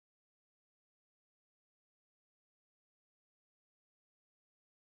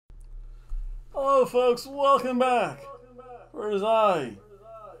Hello folks, welcome back. Where is I?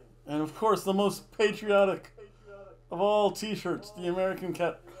 And of course the most patriotic of all t-shirts, the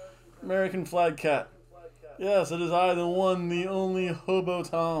American flag cat. Yes, it is I, the one, the only Hobo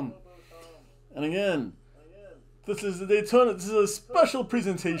Tom. And again, this is a special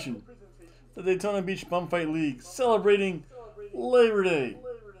presentation. The Daytona Beach BumFight League celebrating Labor Day.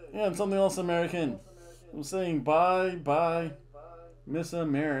 Yeah, and something else American. I'm saying bye, bye, Miss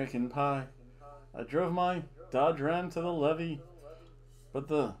American Pie. I drove my Dodge Ram to the levee, but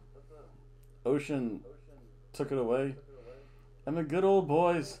the ocean took it away. And the good old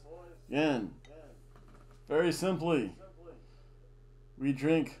boys, again, very simply, we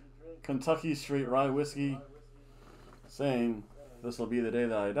drink Kentucky straight rye whiskey, saying, "This'll be the day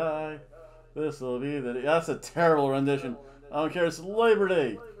that I die. This'll be the day." That's a terrible rendition. I don't care. It's Labor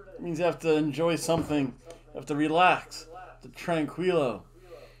Day. It means you have to enjoy something. You have to relax. The tranquilo.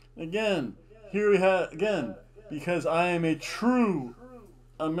 Again, here we have, again, because I am a true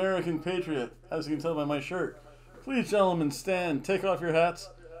American patriot, as you can tell by my shirt. Please, gentlemen, stand, take off your hats,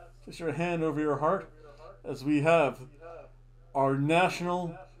 place your hand over your heart, as we have our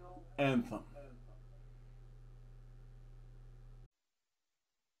national anthem.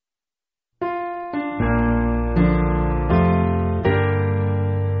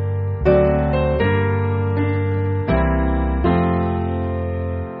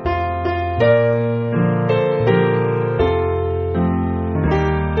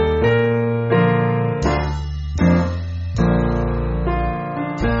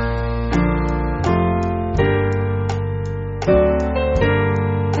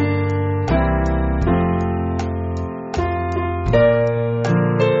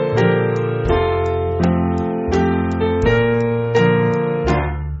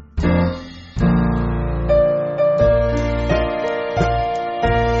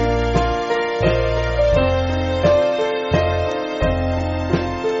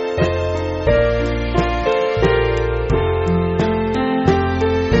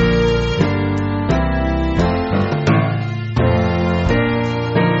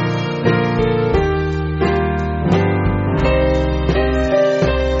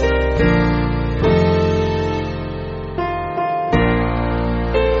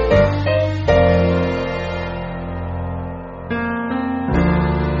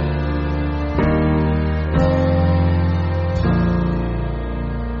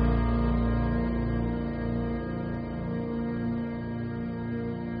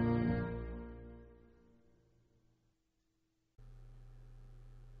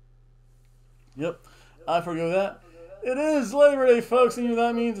 Yep, I forgot that. It is Labor Day, folks, and you know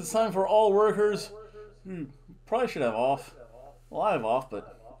that means it's time for all workers who probably should have off. Well, I have off,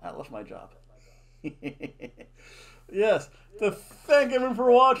 but I left my job. Yes, to thank everyone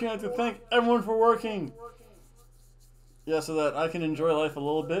for watching, I have to thank everyone for working. Yeah, so that I can enjoy life a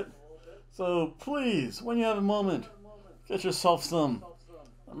little bit. So please, when you have a moment, get yourself some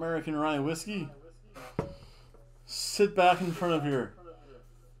American rye whiskey. Sit back in front of your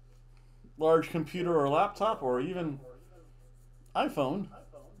large computer or laptop or even iPhone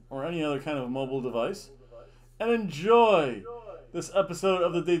or any other kind of mobile device and enjoy this episode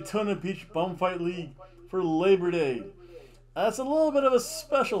of the Daytona Beach BumFight League for Labor Day. That's a little bit of a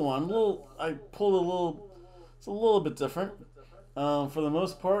special one. It's a little bit different. For the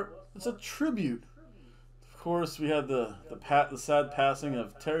most part, it's a tribute. Of course, we had the sad passing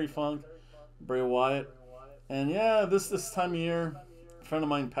of Terry Funk, Bray Wyatt, and yeah, this time of year, a friend of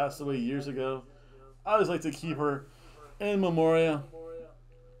mine passed away years ago. I always like to keep her in memoriam.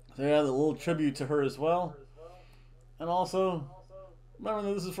 So yeah, a little tribute to her as well. And also, remember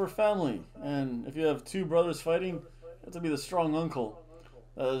that this is for family. And if you have two brothers fighting, you have to be the strong uncle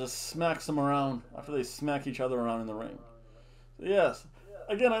that just smacks them around after they smack each other around in the ring. So yes,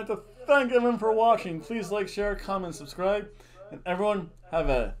 again, I have to thank everyone for watching. Please like, share, comment, subscribe. And everyone have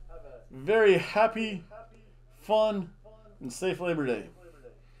a very happy, fun, and safe Labor Day.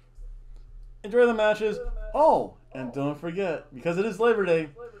 Enjoy the matches. Oh, and don't forget, because it is Labor Day,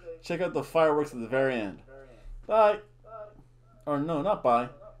 check out the fireworks at the very end. Bye. Or no, not bye.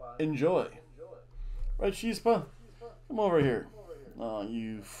 Enjoy. Right, Chispa? Come over here. Oh,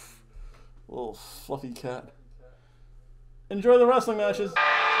 you little fluffy cat. Enjoy the wrestling matches.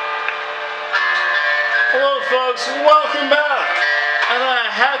 Hello, folks. Welcome back. And a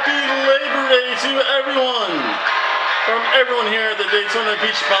happy Labor Day to everyone. From everyone here at the Daytona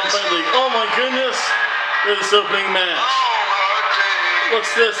Beach BumFight League. Oh my goodness, this opening match.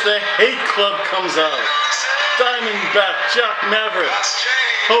 What's this? The Hate Club comes out. Diamondback, Jack Maverick,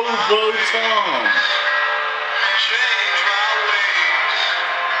 Hobo Tom.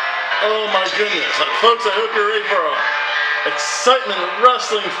 Oh my goodness. Folks, I hope you're ready for a excitement,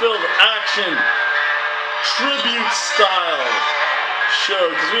 wrestling-filled action, tribute-style show,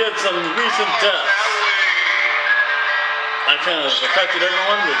 because we had some recent deaths. I kind of affected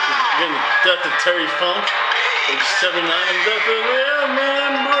everyone with, again, the death of Terry Funk, age 79, and the death of, yeah,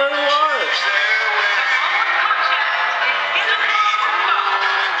 man, Bray Wyatt.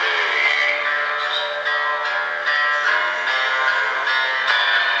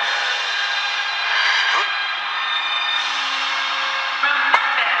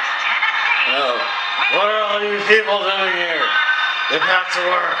 What are all you people doing here? Get back to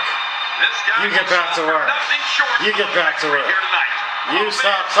work. You get back to work. You get back to work. You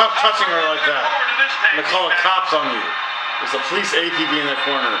stop touching her like that. I'm gonna call the cops on you. There's a police APB in the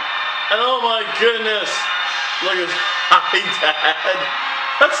corner. And oh my goodness, look at hi, Dad.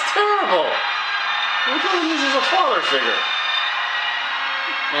 That's terrible. We're doing this as a father figure.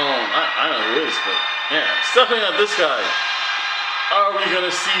 Oh, I know who it is, but yeah, it's definitely not this guy. Are we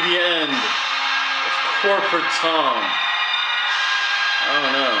gonna see the end? Corporate Tom. I don't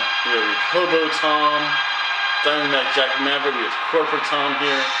know. We have Hobo Tom, Diamondback Jack Maverick. We have Corporate Tom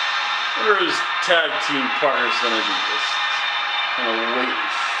here. What are his tag team partners going to be? Let's kind of wait and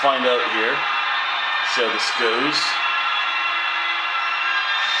find out here. See how this goes.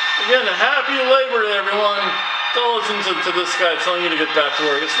 Again, a happy Labor Day, everyone. Don't listen to this guy telling you to get back to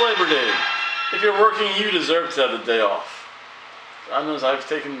work. It's Labor Day. If you're working, you deserve to have the day off. God knows I've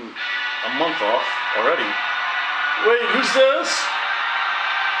taken a month off already. Wait, who's this?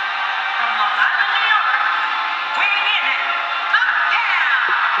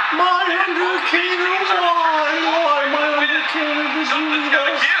 My Undertaker, why my Undertaker did something's you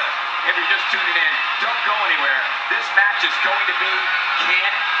gonna give. If you're just tuning in, don't go anywhere. This match is going to be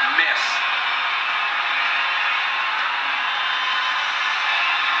can't miss.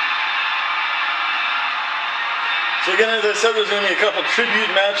 So again, as I said, there's going to be a couple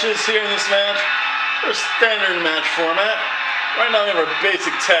tribute matches here in this match. Our standard match format. Right now we have our basic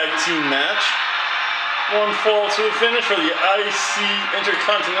tag team match. One fall to a finish for the IC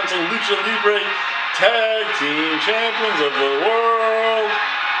Intercontinental Lucha Libre Tag Team Champions of the World.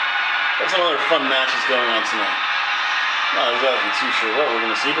 Got some other fun matches going on tonight. Not exactly too sure what we're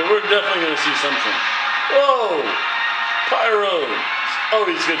going to see, but we're definitely going to see something. Whoa! Pyro! It's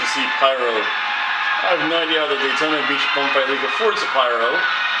always good to see Pyro. I have no idea how the Daytona Beach BumFight League affords a pyro.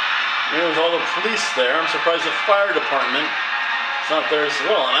 You know, with all the police there, I'm surprised the fire department is not there as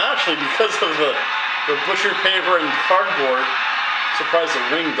well. And actually, because of the butcher paper and cardboard, I'm surprised the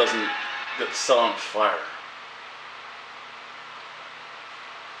ring doesn't get set on fire.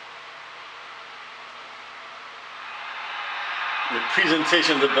 The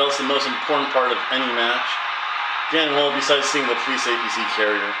presentation of the belt's the most important part of any match. Again, well, besides seeing the police APC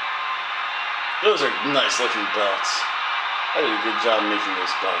carrier. Those are nice looking belts. I did a good job making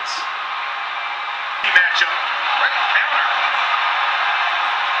those belts. Matchup. Right counter.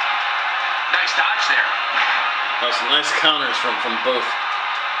 Nice dodge there. Some nice counters from both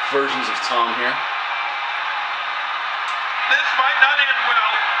versions of Tom here. This might not end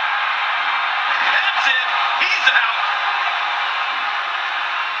well. That's it. He's out.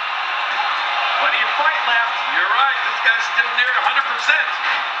 Plenty of fight left. You're right. This guy's still near 100%.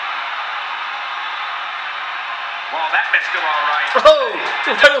 Well, that missed him all right. Oh!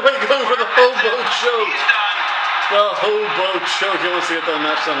 Right away going for the Hobo choke. He's done. The Hobo choke. He wants to get that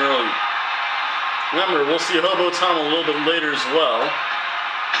match done early. Remember, we'll see Hobo Tom a little bit later as well.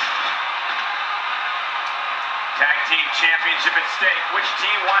 Tag team championship at stake. Which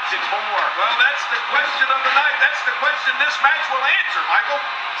team wants it more? Well, that's the question of the night. That's the question this match will answer, Michael.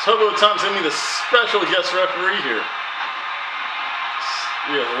 So Hobo Tom's going to be the special guest referee here.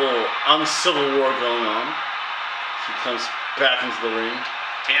 We have a little uncivil war going on. He comes back into the ring.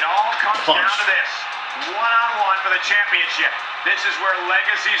 It all comes down to this. One-on-one for the championship. This is where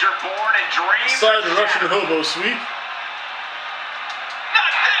legacies are born and dreams Side are Russian shattered. Hobo sweep.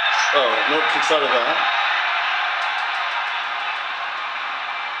 Not this! Oh, nope, kicks out of that.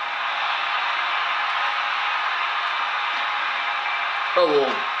 Oh,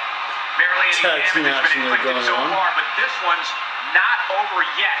 well, barely any tag team damage has action been there inflicted going so on. far, but this one's not over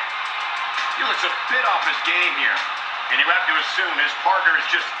yet. He looks a bit off his game here. And you have to assume his partner is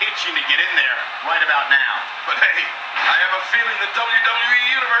just itching to get in there right about now. But hey, I have a feeling the WWE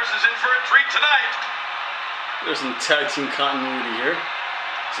Universe is in for a treat tonight. There's some tag team continuity here.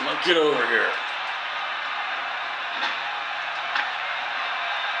 So now get over here.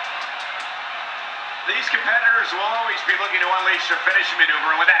 These competitors fighters will always be looking to unleash their finishing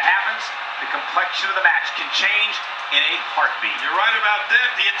maneuver, and when that happens, the complexion of the match can change in a heartbeat. You're right about that.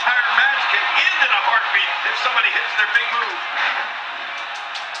 The entire match can end in a heartbeat if somebody hits their big move.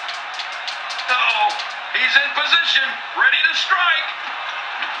 Uh-oh, he's in position, ready to strike.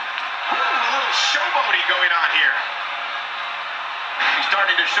 Ooh, a little showboating going on here. He's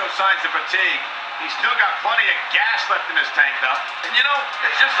starting to show signs of fatigue. He's still got plenty of gas left in his tank, though. And you know,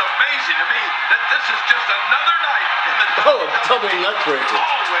 it's just amazing to me that this is just another night in the double neck breaker.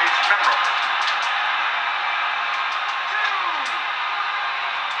 Always memorable.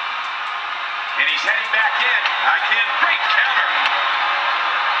 And he's heading back in. Great counter.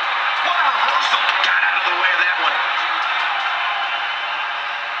 What a reversal. Got out of the way of that one.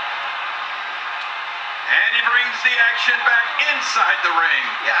 And he brings the action back inside the ring.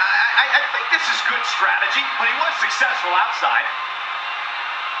 Yeah, I think this is good strategy, but he was successful outside.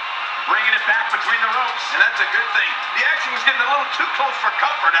 Bringing it back between the ropes, and that's a good thing. The action was getting a little too close for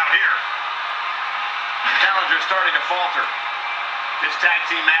comfort out here. The challenger's starting to falter. This tag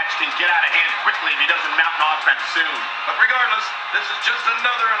team match can get out of hand quickly if he doesn't mount an offense soon. But regardless, this is just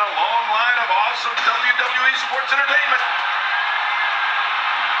another in a long line of awesome WWE sports entertainment.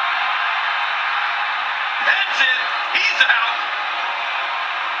 That's it. He's out.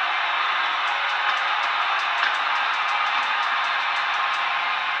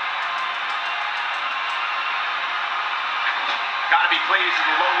 Gotta be pleased with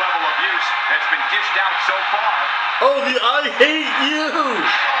the low level of use that's been dished out so far. Oh, the I hate you! Oh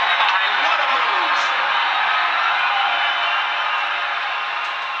my, what a move!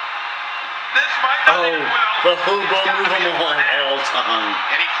 This might not end well. The Hobo move him all time.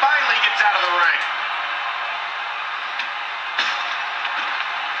 And he finally gets out of the ring.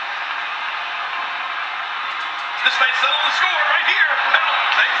 This may settle the score right here. Well,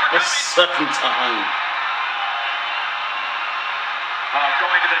 thanks for The coming. second time.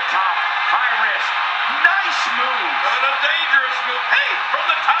 Going to the top. High risk. Nice move. And a dangerous move. Hey, from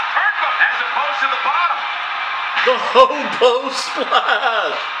the top turnbuckle as opposed to the bottom. The Hobo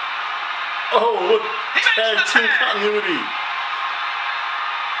splash. Oh, what tag team continuity.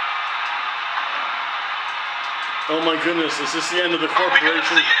 Oh my goodness, is this the end of the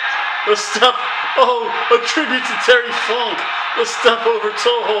corporation? The step, a tribute to Terry Funk. The step over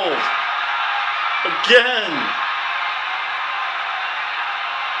toe hold. Again.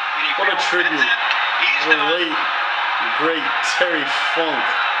 What a tribute. The late, great Terry Funk.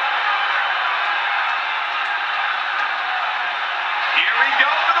 Here we go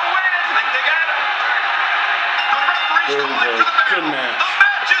for the win. I think they got him. The referee's There we calling go. for the bell. Good match. The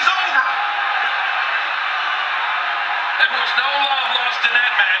match is over. There was no love lost in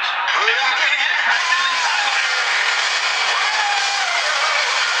that match. And look at the impact in these highlights.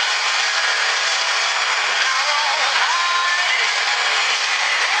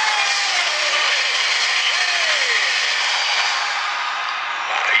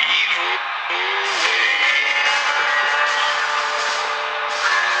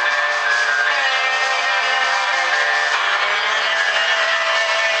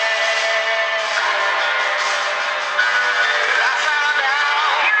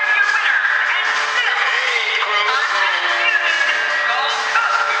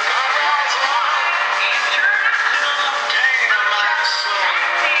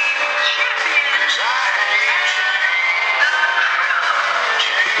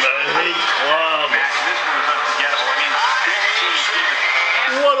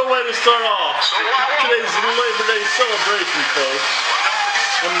 Start off today's Labor Day celebration, folks.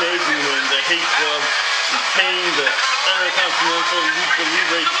 Amazing win. The Hate Club retained the Intercontinental Lucha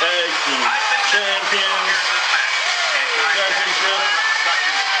Libre Tag Team Champions. Championship.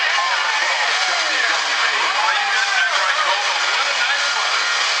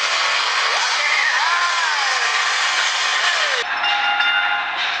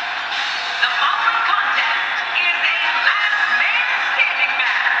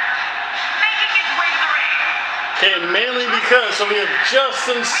 And mainly because we have Just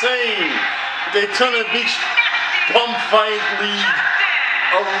Insane, Daytona Beach BumFight League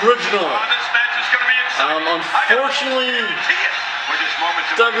original. Unfortunately,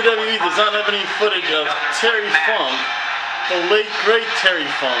 WWE does not have any footage of Terry Funk, the late great Terry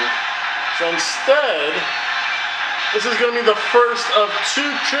Funk. So instead, this is going to be the first of 2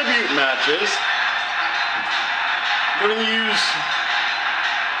 tribute matches. We're going to use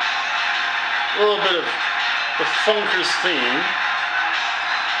a little bit of the Funkers theme.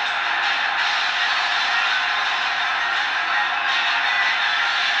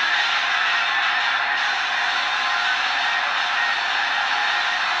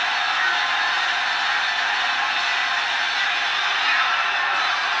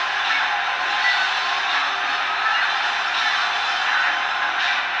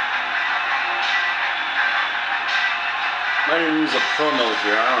 Might even use a promo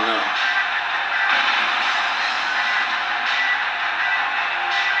here, I don't know.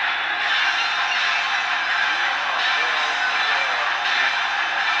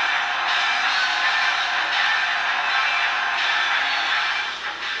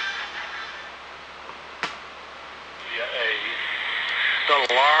 The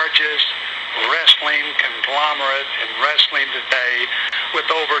largest wrestling conglomerate in wrestling today, with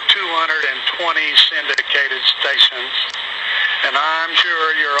over 220 syndicated stations. And I'm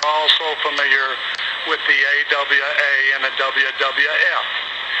sure you're also familiar with the AWA and the WWF.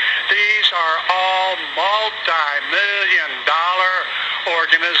 These are all multi-million-dollar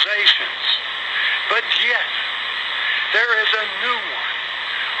organizations. But yet, there is a new one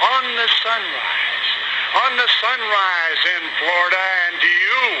on the Sunrise in Florida. And do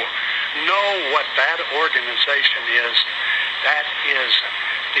you know what that organization is? That is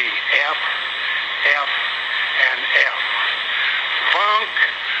the FFF.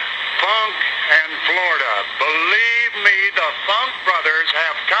 Funk and Florida. Believe me, the Funk brothers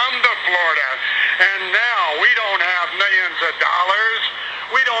have come to Florida, and now we don't have millions of dollars.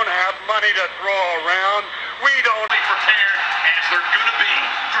 We don't have money to throw around. We don't be prepared as they're going to be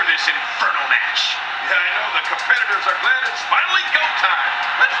for this inferno match. Yeah, I know the competitors are glad it's finally go time.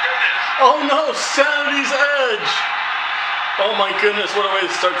 Let's do this. Oh no, Sanity's Edge! Oh my goodness, what a way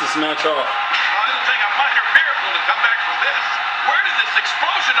to start this match off. I don't think a minor miracle to come back from this. Where did this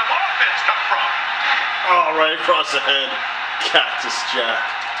explosion of offense come from? Oh, right across the head. Cactus Jack.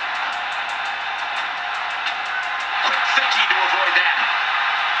 Quick thinking to avoid that.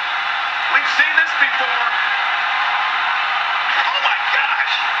 We've seen this before. Oh my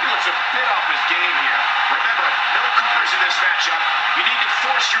gosh! He looks a bit off his game here. Remember, no counters in this matchup. You need to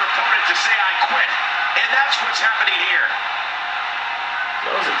force your opponent to say, I quit. And that's what's happening here.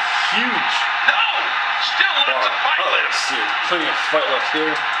 That was a huge No! Still lots of fight left. Let's see. Plenty of fight left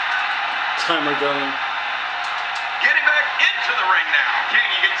here. Timer going. Getting back into the ring now. King,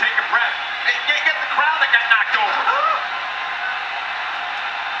 you can take a breath. Hey, get the crowd that got knocked over.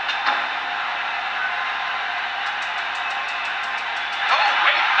 Oh,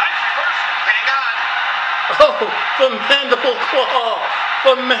 wait. Nice reversal. Hang on. Oh, the mandible claw.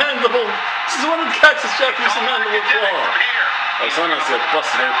 The mandible. This is one of Cactus Jack used the mandible claw. Oh, someone has to get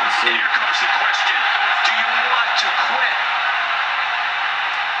busted open soon. Here comes the question. Do you want to quit?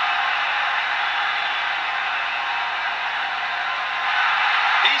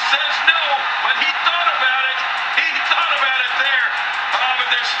 He says no, but he thought about it. He thought about it there. Oh, but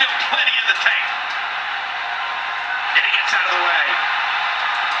there's still plenty in the tank. And he gets out of the way.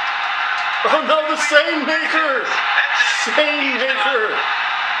 Oh no, the Sane Maker! Sane Maker!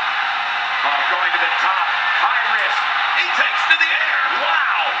 Oh, going to the top. High risk. He takes to the air.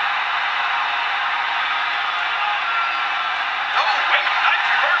 Wow. Oh, wait. Nice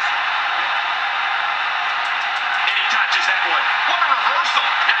reversal. And he touches that one. What a reversal.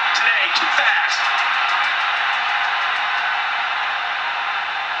 Not today. Too fast.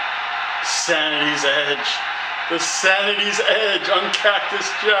 Sanity's Edge. The Sanity's Edge on Cactus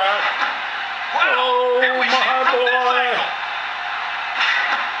Jack. Wow. Oh, Here we see my from this boy. angle.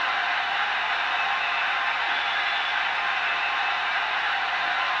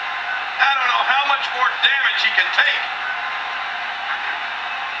 I don't know how much more damage he can take.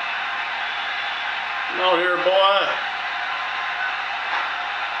 No here, boy.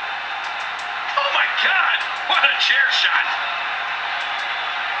 Oh my God! What a chair shot!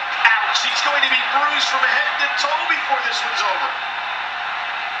 Ouch! He's going to be bruised from head to toe before this one's over.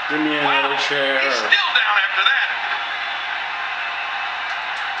 Give me another chair. He's still down after that.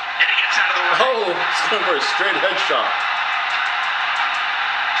 And he gets out of the way. Oh, it's going for a straight headshot.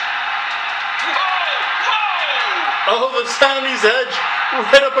 Whoa! Oh, the Sanity's Edge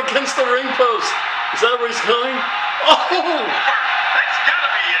right up against the ring post. Is that where he's going? Oh! That's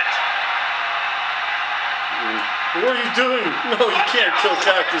gotta be it. What are you doing? No, you can't kill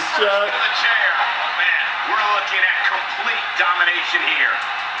Cactus Jack. The chair. Oh man, we're looking at complete domination here.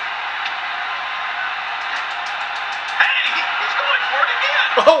 Hey, he's going for it again.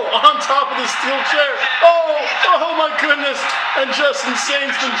 Oh, on top of the steel chair. Oh my goodness. And Justin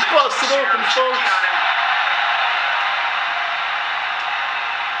Sane's been busted open, folks.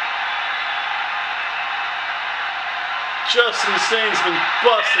 Justin Sane's been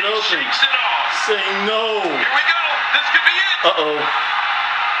busted open. Shakes it off. Saying no. Here we go. This could be it. Uh-oh.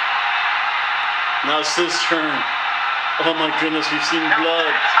 Now it's his turn. Oh my goodness, we've seen blood.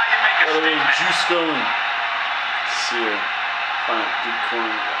 That's how you make a Got a little statement. juice going. Let's see here. Find a good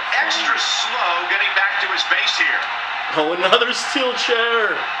corner. Extra slow getting back to his base here. Oh, another steel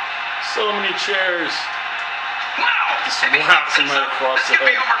chair. So many chairs. Wow! Just whaps him right across the This could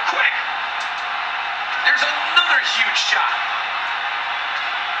be head. over quick. There's another huge shot.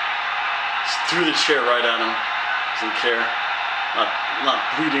 Just threw the chair right at him. Doesn't care. Not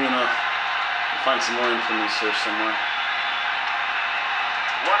bleeding enough. We'll find some more implements here somewhere.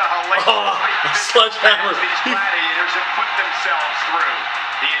 What a hilarious a sledgehammer. these gladiators have put themselves through.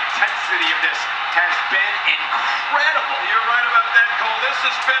 The intensity of this has been incredible. You're right about that, Cole. This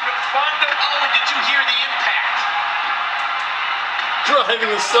has been fun to... Oh, and did you hear the impact? Driving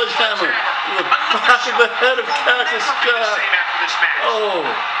the sledgehammer to the back of the head of Cactus Jack. Oh.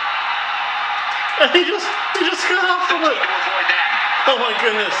 And he just got off from it. Oh my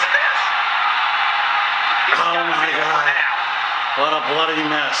goodness. Oh my God. What a bloody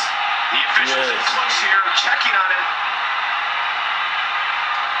mess. The officials are close here, checking on him.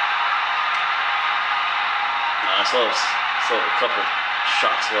 I still have a couple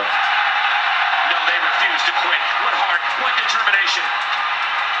shots left. No, they refuse to quit. What heart, what determination.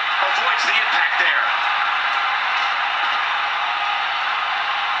 Avoids the impact there.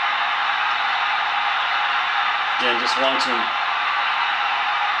 Again, just wanting to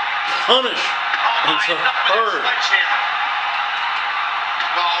punish and to hurt.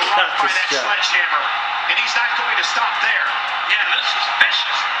 Cactus Jack. Sledgehammer. And he's not going to stop there. Yeah, this is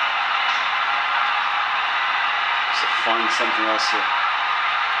vicious. So find something else here.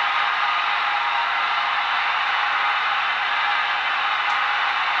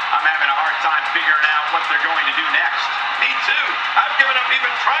 I'm having a hard time figuring out what they're going to do next. Me too. I've given up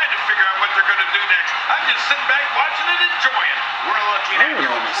even trying to figure out what they're going to do next. I'm just sitting back watching and enjoying. We're looking at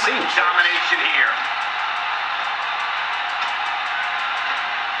complete domination here.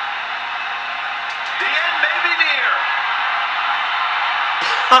 The end may be near.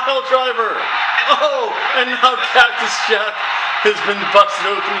 Pile driver. Oh, and now Cactus Jack has been busted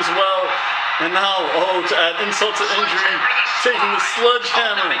open as well. And now, to add insult to injury, taking the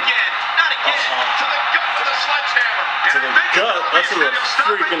sledgehammer. Not again. Not again. To the gut with the sledgehammer. To the gut? That's to the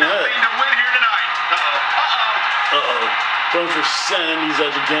freaking head. To win here tonight. Uh-oh. Going for Sandy's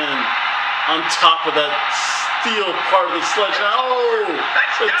edge again. On top of that steel part of the sledgehammer. Oh,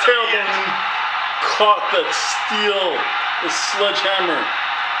 the tailbone caught that steel, the sledgehammer.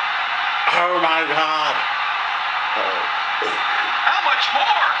 Oh my God. How much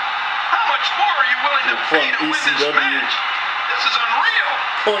more? How much more are you willing to pay to win this match? This is unreal.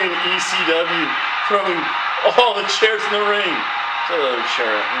 Pulling ECW, throwing all the chairs in the ring. So another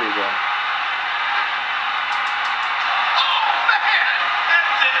chair. Here we go. Oh man,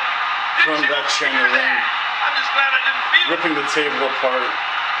 that's it. Throwing that chair in the ring. I'm just glad I didn't feel it. Ripping the table apart.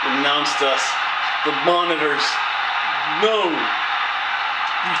 Announced us. The monitors. No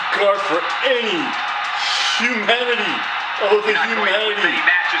regard for any humanity. Oh, the humanity.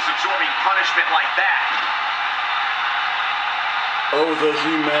 Matches absorbing punishment like that. Oh, the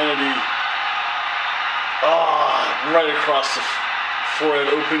humanity. Ah, right across the forehead,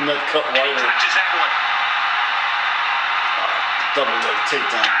 opening that cut wider. Touches that one. Double leg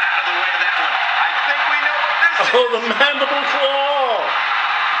takedown. Got out of the way of that one. I think we know what this is. Oh, the mandible claw.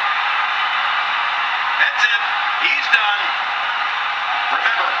 That's it. He's done.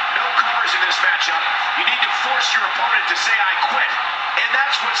 Remember, no covers in this matchup. You need to force your opponent to say, I quit. And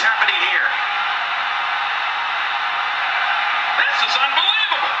that's what's happening here. This is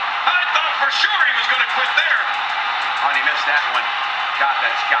unbelievable. I thought for sure he was going to quit there. Oh, and he missed that one. God,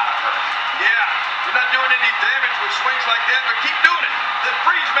 that's got to hurt. Yeah, you're not doing any damage with swings like that, but keep doing it. The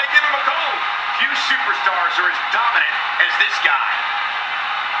freeze may give him a cold. Few superstars are as dominant as this guy.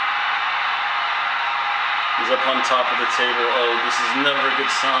 He's up on top of the table. Oh, this is never a good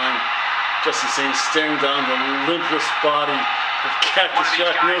sign. Justin Sane staring down the limpless body of Cactus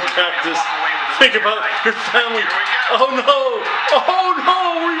Jack. No Cactus. Think about your family. Oh no! Oh no!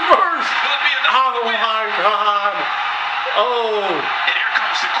 Reverse! Oh my God! Oh! And here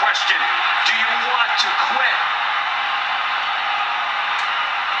comes the question. Do you want to quit?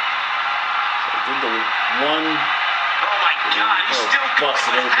 I did the one. Oh my God, he's still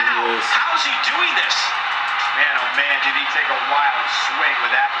busted going. open he is. How's he doing this? Man, oh man, did he take a wild swing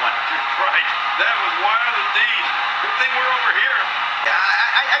with that one. Right, that was wild indeed. Good thing we're over here. Yeah,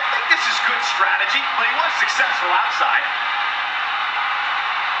 I think this is good strategy, but he was successful outside.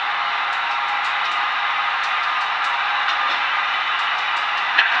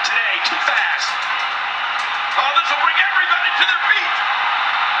 Not today, too fast. Oh, this will bring everybody to their feet.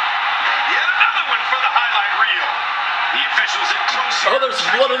 Yet another one for the highlight reel. The officials in close. Oh, there's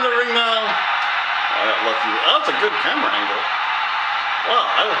blood in the ring now. I got lucky. Oh, that's a good camera angle. Wow.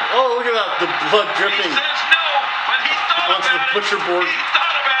 Oh, look at that. The blood dripping. He says no, but he thought onto the butcher board. He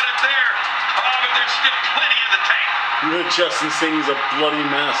thought about it there. Oh, but there's still plenty of into the tank. You know, Justin Singh is a bloody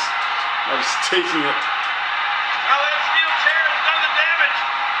mess. I was taking it. Well, that steel chair has done the damage.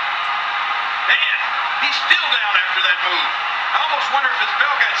 Man, he's still down after that move. I almost wonder if his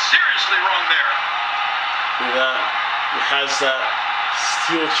bell got seriously wrong there. Look at that. He has that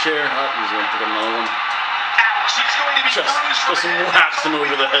steel chair. Oh, he's going to pick up another one. Ouch, he's going to be bruised from Just the head. whacks him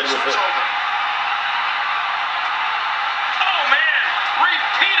over the head with it. Oh, man,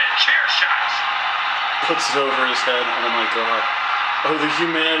 repeated chair shots. Puts it over his head. Oh, my God. Oh, the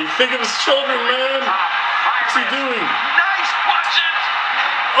humanity. Think of his children, man. What's he doing? Nice, watch it.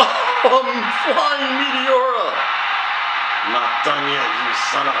 Oh, flying Meteora. I'm not done yet, you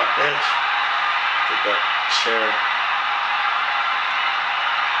son of a bitch. Get that chair.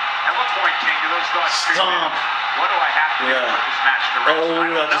 At what point, King, do those thoughts creep in? Stomp. What do I have to do with this match to rest? Oh, look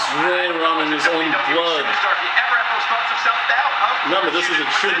at that. Just rolling around in his own blood. If you ever have those thoughts of self-doubt, huh? Remember, this is a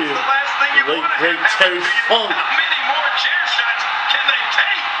tribute The last thing you to late, wanna great have Terry happen to you. Funk. How many more chair shots can they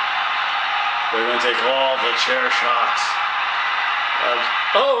take? They're going to take all the chair shots.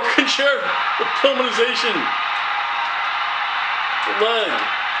 Oh, good chair. The pilmanization. The leg.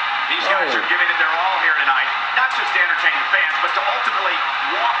 These guys are giving it their all here tonight. Not just to entertain the fans, but to ultimately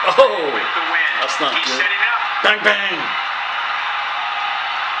walk away with the win. That's not He's good. setting up. Bang, bang.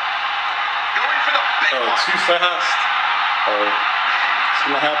 Going for the big one. Too fast. Oh, it's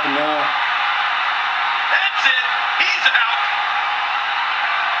going to happen now. That's it. He's out.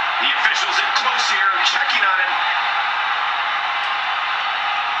 The officials in close here, checking on him.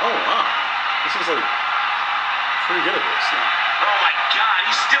 Oh, wow. This is like pretty good at this now. Oh my God,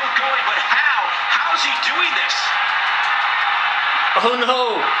 he's still going, but how? How's he doing this? Oh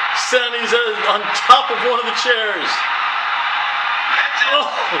no! Sandy's on top of one of the chairs. That's it. Oh,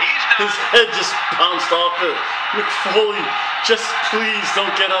 He's done. his head just bounced off it. McFoley, just please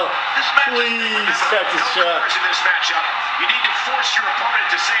don't get up. This match Please, Cactus Jack. in this matchup. You need to force your opponent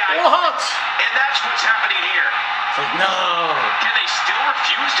to say I What? quit, and that's what's happening here. It's like, no. Can they still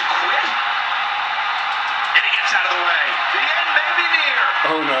refuse to quit? And he gets out of the way. The end may be near.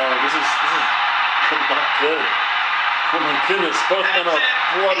 Oh no, this is not good. Oh my goodness, both men are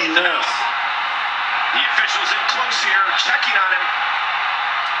bloody He's mess. out. The officials in close here, checking on him.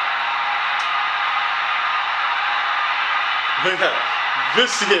 Look at that.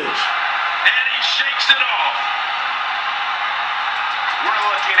 Visage. And he shakes it off. We're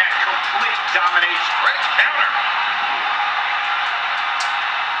looking at complete domination. Great counter.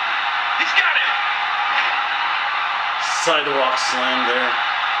 He's got him. Sidewalk slam there.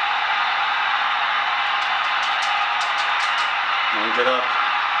 Come on, get up.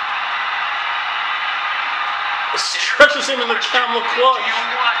 Stretches him in the camel clutch. Do you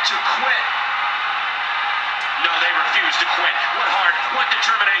want to quit? No, they refuse to quit. What heart, what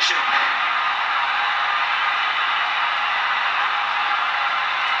determination.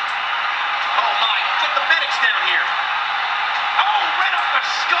 Oh my, put the medics down here. Oh, right off the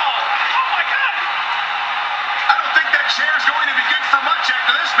skull. Oh my God. I don't think that chair's going to be good for much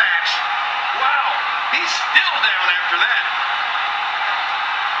after this match. Wow, he's still down after that.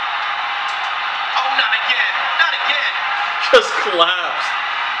 Oh, not again, not again. Just collapsed.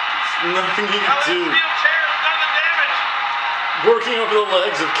 There's nothing he can do. Steel chair has done the damage. Working over the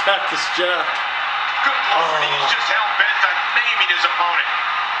legs of Cactus Jack. Good Lord, he's just hell-bent on maiming his opponent.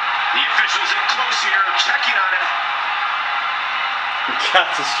 The officials in close here, checking on him. And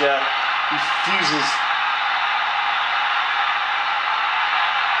Cactus Jack refuses.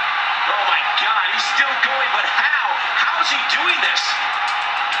 Oh my God, he's still going, but how? How's he doing this?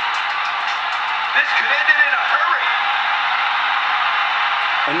 This could end it in a hurry.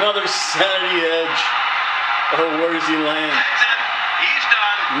 Another sanity edge. Oh, where does he land? That's it. He's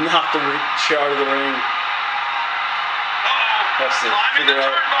done. Knocked the chair out of the ring. Uh-oh. Has to Climbing the figure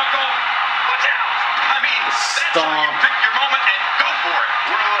out. turnbuckle. Watch out. I mean, that's how you Stomp. pick your moment and go for it.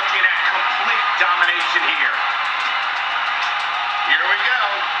 We're looking at complete domination here. Here we go.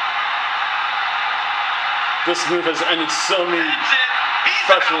 This move has ended so many That's it. He's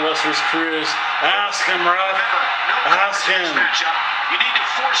professional out. wrestlers' careers. Ask him, ref. Remember, no Ask power in this him. matchup. You need to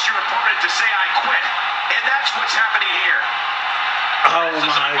force your opponent to say I quit. And that's what's happening here. Oh This is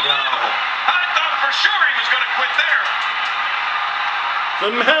my unbelievable. God. I thought for sure he was going to quit there.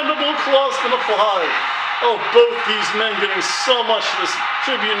 The mandible claw's gonna fly. Oh, both these men giving so much to this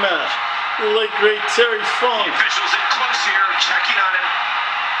tribute match. The late great Terry The Funk. officials in close here, checking on him.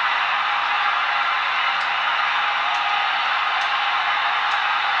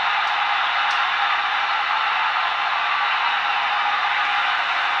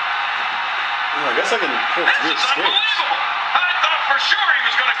 Oh, I guess I can put This three is escapes. unbelievable. I thought for sure he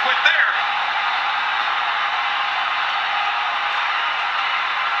was going to quit there.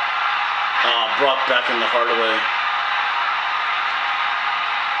 Brought back in the hard way.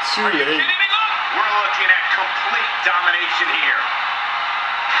 Too late. We're looking at complete domination here.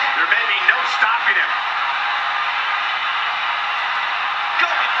 There may be no stopping him.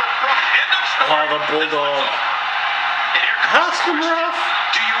 Going for broke. End of story. Oh, the Bulldog. And here comes Ask him, ref.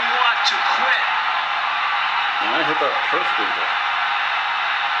 Do you want to quit? And I hit that perfectly there.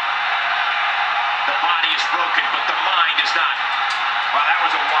 The body is broken, but the mind is not. Wow, that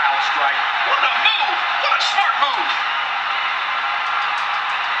was a wild strike. What a move! What a smart move!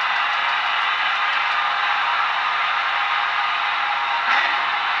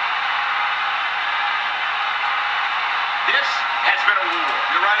 This has been a war.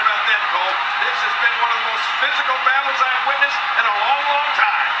 You're right about that, Cole. This has been one of the most physical battles I've witnessed in a long, long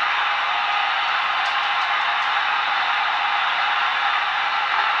time.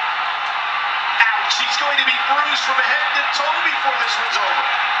 Ouch, he's going to be bruised from head to toe before this one's over.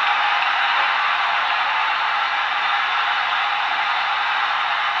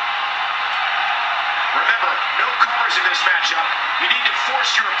 Remember, no covers in this matchup. You need to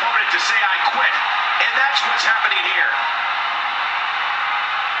force your opponent to say, I quit. And that's what's happening here.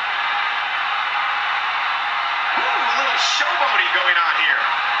 Ooh, a little showboating going on here.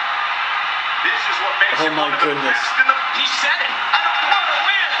 This is what makes him one of the best in the... He said it. I don't want to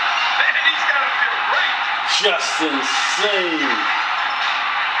win. Man, he's got to feel great. Just insane.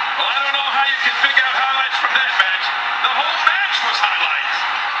 Well, I don't know how you can pick out highlights from that match. The whole match was highlights.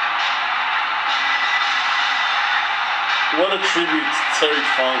 What a tribute to Terry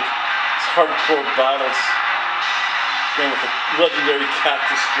Funk. His hardcore battles. Again with the legendary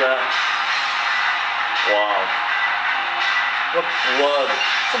cactus strap. Wow. What blood.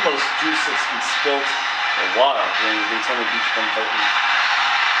 It's the most juice that's been spilt in a while during the Daytona Beach BumFight League.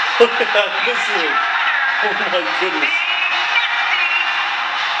 Look at that. This is... Oh my goodness.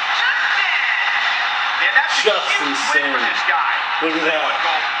 Just insane. Look at that.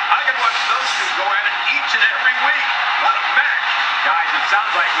 I can watch those two go at it each and every week. What a match. Guys, it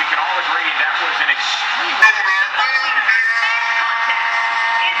sounds like we can all agree that was an extreme...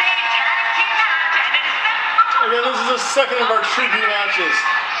 Again, this is the second of our tribute matches.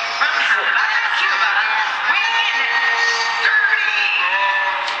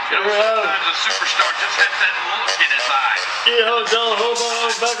 Sometimes a superstar just has that look in his eye. Del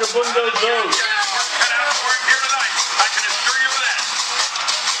Hobo, Vagabundo Joe. Cut out for him here tonight. I can assure you of that.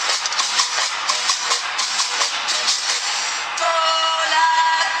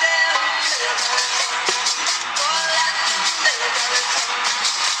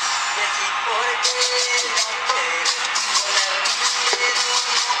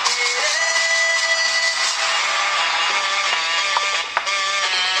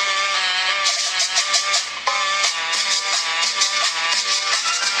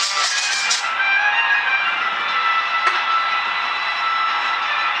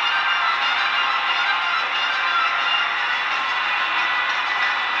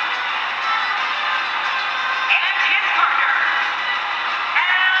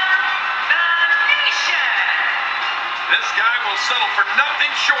 This guy will settle for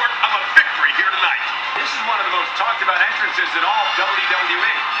nothing short of a victory here tonight. This is one of the most talked about entrances in all of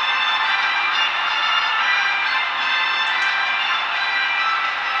WWE.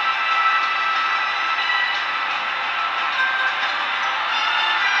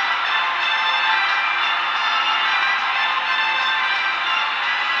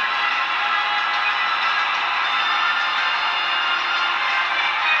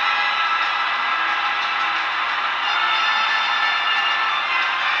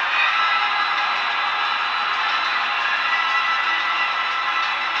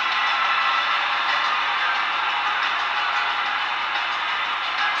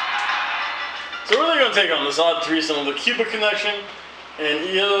 So we're really going to take on this odd threesome of the Cuba Connection and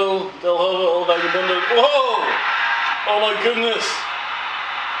Del Hobo, Vagabundo. Whoa! Oh my goodness!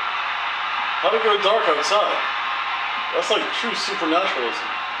 How'd it go dark outside? That's like true supernaturalism.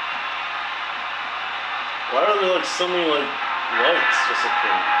 Why are there like so many like lights just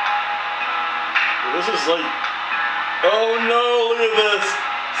appearing? This is like... Oh no, look at this!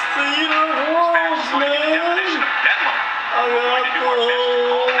 It's the Eater of Worlds, man! I got the whole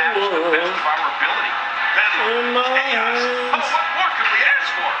world in my hands. Oh, what more could we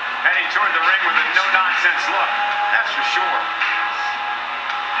ask for? Heading toward the ring with a no-nonsense look, that's for sure.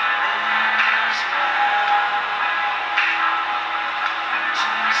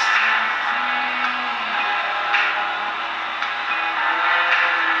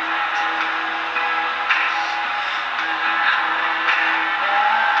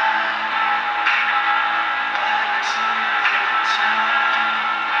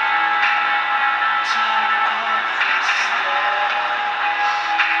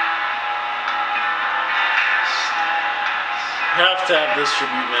 have to have this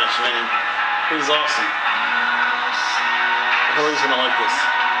tribute match, man. This is awesome. Corey's gonna like this.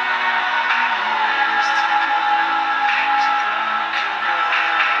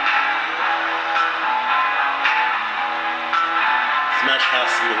 This match has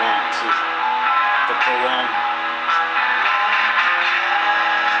to be long, too. The prolong.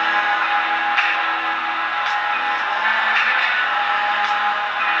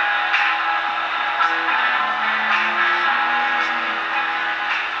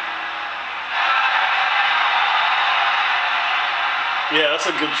 Yeah, that's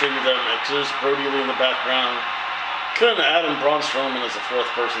a good tribute there, mix. There's Brody Lee in the background. Couldn't add in Braun Strowman as a fourth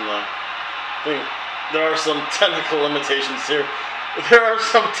person, though. I think there are some technical limitations here. There are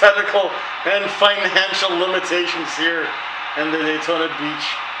some technical and financial limitations here in the Daytona Beach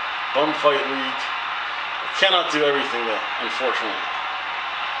BumFight League. I cannot do everything, though, unfortunately.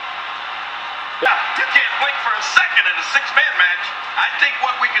 Now, you can't wait for a second in a six-man match. I think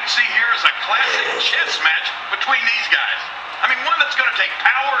what we could see here is a classic chess match between these guys. I mean, one that's going to take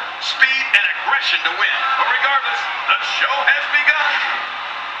power, speed, and aggression to win. But regardless, the show has begun.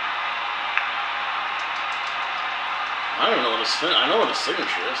 I don't know what I know what his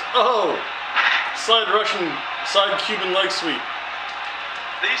signature is. Oh! Side Russian, side Cuban leg sweep.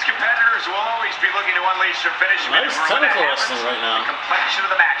 These competitors will always be looking to unleash their finish. Nice technical wrestling right now. The complexion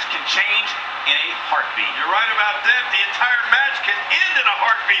of the match can change in a heartbeat. You're right about that. The entire match can end in a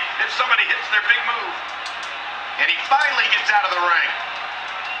heartbeat if somebody hits their big move. And he finally gets out of the ring.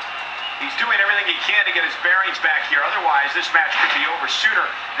 He's doing everything he can to get his bearings back here. Otherwise, this match could be over sooner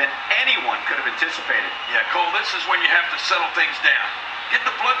than anyone could have anticipated. Yeah, Cole, this is when you have to settle things down. Get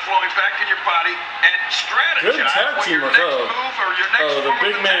the blood flowing back in your body and strategize good tag what your teamwork, next move or your next the form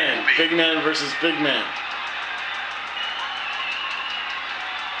big of attack man. will be. Big man versus big man.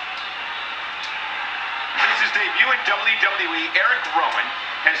 Since his debut in WWE, Eric Rowan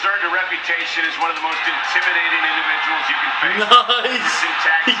has earned a reputation as one of the most intimidating individuals you can face. Nice!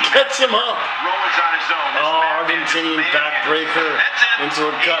 He gets him up. Rowan's on his own. Oh, Argentinian backbreaker into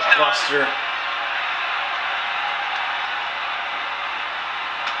a gut buster.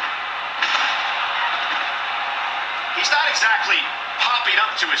 He's not exactly popping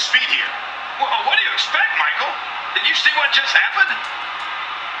up to his feet here. Well, what do you expect, Michael? Did you see what just happened?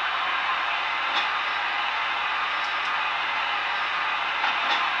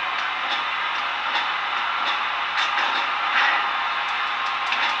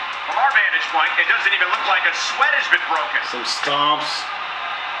 From our vantage point, it doesn't even look like a sweat has been broken. Some stomps.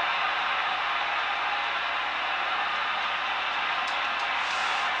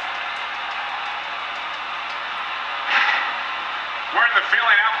 We're in the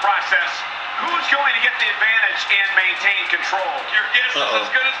feeling out process. Who's going to get the advantage and maintain control? Your guess is as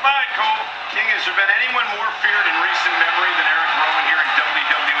good as mine, Cole. King, has there been anyone more feared in recent memory than Eric Rowan here in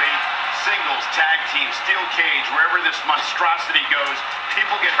WWE? Singles, tag team, steel cage, wherever this monstrosity goes,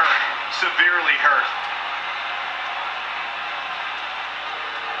 people get hurt, severely hurt.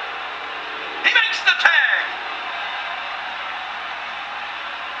 He makes the tag.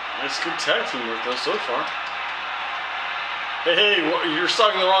 Nice good tag team work though so far. Hey, you're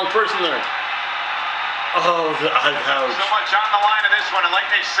stalking the wrong person there. Oh, ouch. So much on the line in this one, and like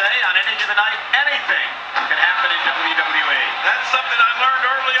they say, on any given night, anything can happen in WWE. That's something I learned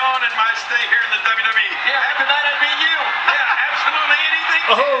early on in my stay here in the WWE. Yeah, after that I beat you. Yeah, absolutely anything.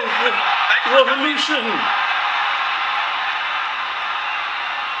 Oh, the revolution.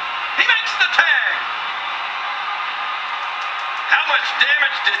 He makes the tag. How much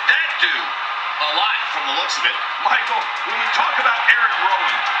damage did that do? A lot from the looks of it. Michael, when we talk about Eric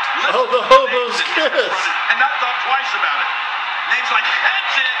Rowan, oh, the Hobo's kiss. And not thought twice about it. Names like,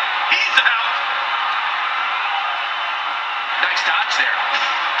 that's it, he's out. Nice dodge there.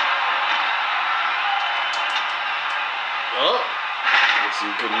 Oh, that's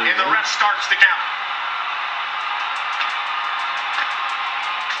some good news. And the ref starts to count.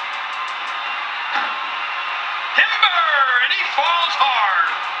 Timber, and he falls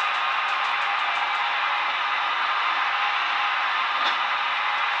hard.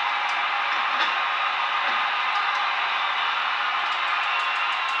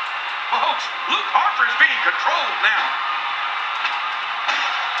 Folks, Luke Harper's being controlled now.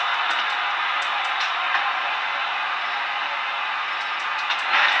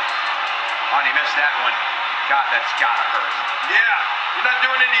 Oh, he missed that one. God, that's gotta hurt. Yeah, you're not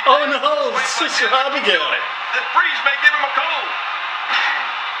doing anything. Oh no, Sister Abigail. The freeze may give him a cold.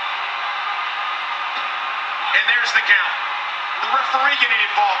 And there's the count. The referee getting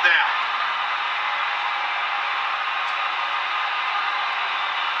involved now.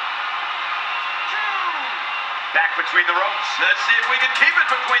 Back between the ropes. Let's see if we can keep it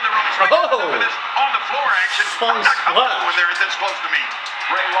between the ropes. Oh! This on the floor action. Fun I'm not comfortable splash. when they're this close to me.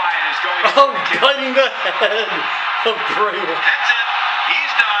 Bray Wyatt is going to Oh, kill. biting the head of Bray Wyatt. That's it.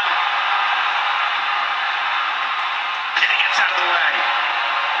 He's done. And he gets out of the way.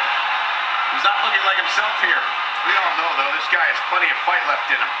 He's not looking like himself here. We all know, though, this guy has plenty of fight left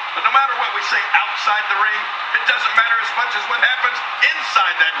in him. But no matter what we say outside the ring, it doesn't matter as much as what happens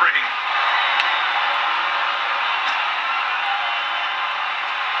inside that ring.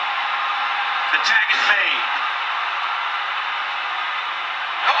 The tag is made.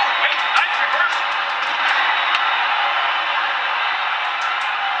 Oh, wait, nice reversal.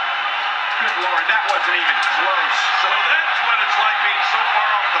 Good Lord, that wasn't even close. So that's what it's like being so far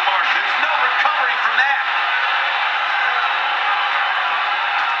off the mark. There's no recovering from that.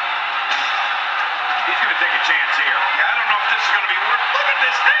 He's going to take a chance here. Yeah, I don't know if this is going to be worth. Look at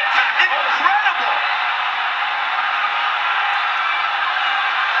this hang time. Incredible.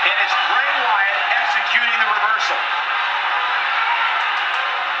 And it's Bray Wyatt executing the reversal.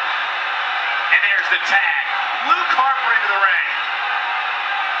 And there's the tag. Luke Harper into the ring.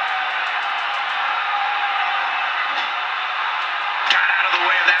 Got out of the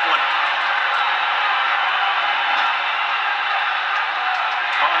way of that one.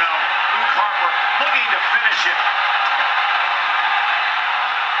 Oh no, Luke Harper looking to finish it.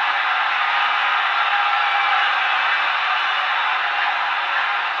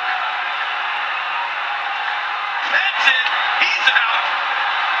 That's it. He's out.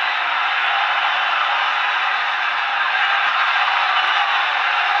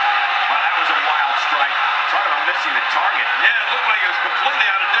 Well, that was a wild strike. Talk about missing the target. Yeah, it looked like it was completely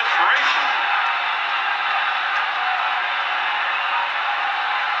out of desperation.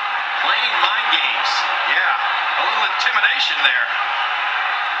 Playing mind games. Yeah, a little intimidation there.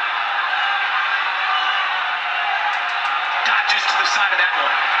 Dodges to the side of that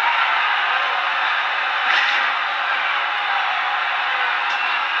one.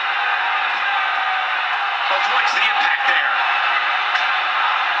 Avoids the impact there.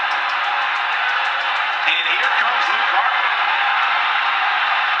 And here comes Luke Harper.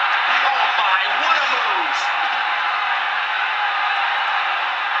 Oh my, what a move.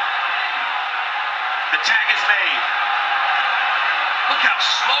 The tag is made. Look how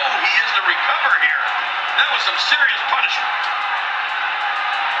slow he is to recover here. That was some serious punishment.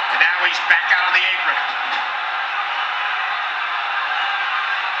 And now he's back out on the apron.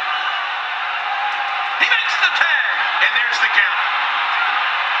 He makes the tag. And there's the count.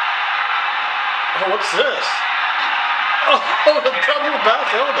 Oh, what's this? Oh, the double back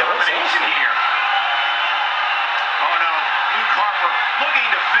elbow. That's Domination awesome. here. Oh no, Luke Harper looking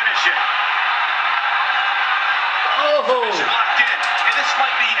to finish it. Oh, It's locked in, and this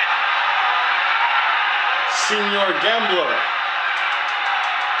might be it. Senior Gambler.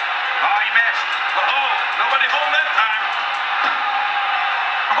 Oh, he missed. Oh, nobody home that time.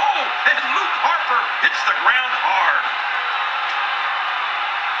 Oh, and Luke Harper hits the ground hard.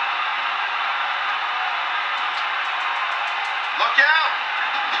 Look out.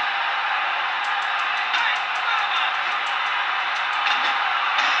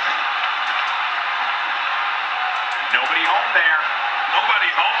 Nobody home there. Nobody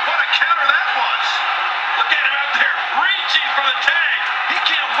home. What a counter that was. Look at him out there reaching for the tag. He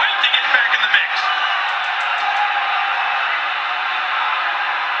can't wait to get back in the mix.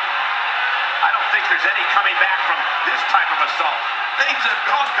 I don't think there's any coming back from this type of assault. Things have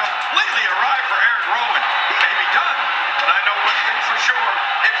gone completely awry for Eric Rowan. He may be done, but I know one thing for sure.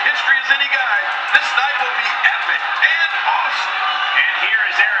 If history is any guide, this night will be epic and awesome. And here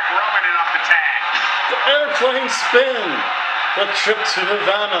is Eric Rowan in off the tag. The airplane spin. The trip to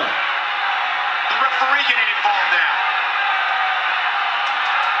Havana. The referee getting involved now.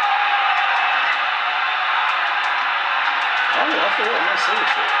 Oh, I forgot what my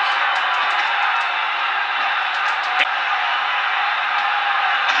signature is.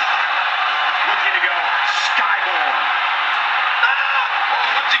 Looking to go skyborne. Oh,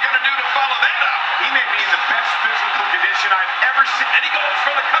 what's he going to do to follow that up? He may be in the best physical condition I've ever seen. And he goes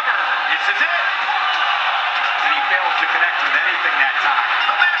for the cover. This is it. And he fails to connect with anything that time.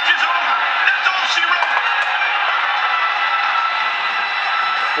 The match is over. That's all she wrote.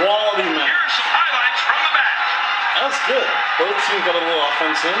 Quality Here match. are some highlights from the match. That's good. Both teams got a little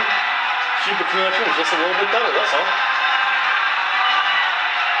offense in. Keep the connection just a little bit better, that's all.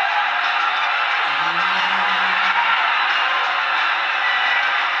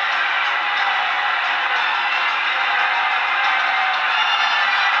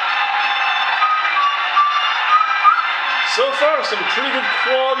 So far, some pretty good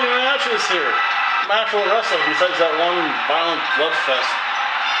quality matches here. match with wrestling besides that one violent blood fest.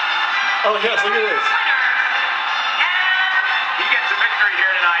 Oh yes, look at this. He gets a victory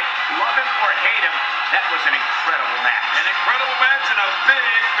here tonight. Love him or hate him, that was an incredible match. An incredible match and a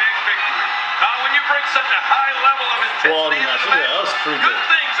big, big victory. Now, when you bring such a high level of intensity into the match, that was pretty good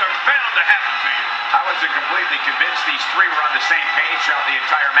things are bound to happen to you. I wasn't completely convinced these three were on the same page throughout the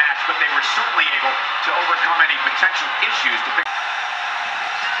entire match, but they were certainly able to overcome any potential issues to pick.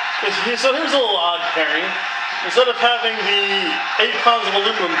 So here's a little odd pairing. Instead of having the 8 pounds of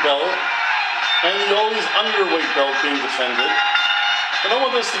aluminum belt and the always underweight belt being defended, I don't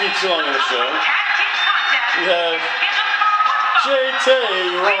want this to be too long of a show. We have JT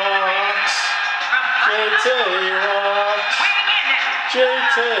Rocks, JT Rocks,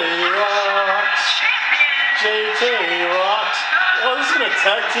 JT Rocks, JT Rocks. Oh, this is going to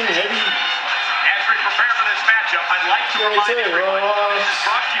tag team heavy. As we prepare for this matchup, I'd like to remind everyone this is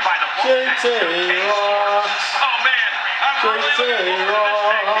brought to you by the JT Rocks. Oh, man, I'm really looking forward to this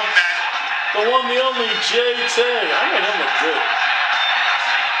tag team match. The one, the only JT. I made him look good.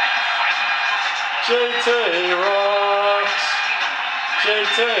 JT Rocks.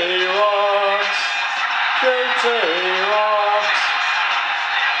 JT Rocks. JT Rocks.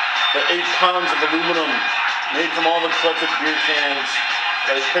 The 8 pounds of aluminum made from all the collected beer cans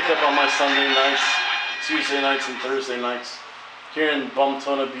that I pick up on my Sunday nights, Tuesday nights, and Thursday nights here in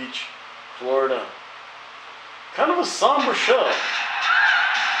Daytona Beach, Florida. Kind of a somber show.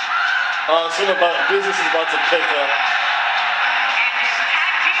 Something about business is about to pick up.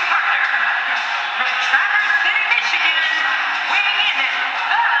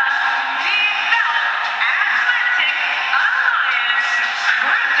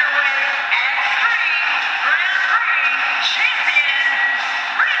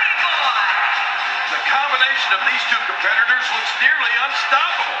 Of these two competitors looks nearly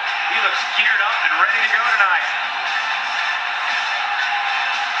unstoppable. He looks geared up and ready to go tonight.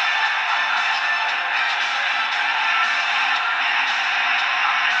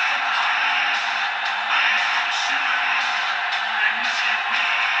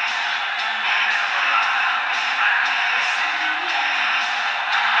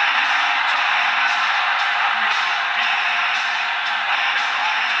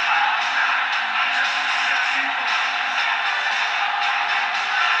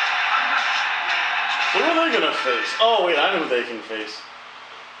 Who are they going to face? Oh, wait, I know who they can face.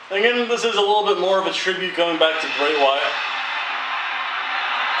 Again, this is a little bit more of a tribute going back to Bray Wyatt.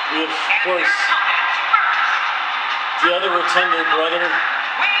 We have, of course, the other Rotundo brother.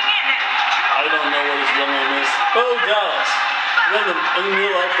 I don't know what his real name is. Bo Dallas. Then in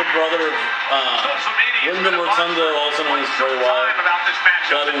real life, the brother of Wyndham Rotundo, also known as Bray Wyatt.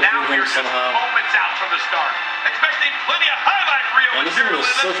 Got to include him somehow. Moments out from the start. Expecting plenty of highlight reel And this is material a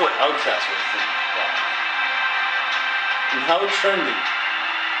in this social one. outcast right thing. Wow. And how trendy.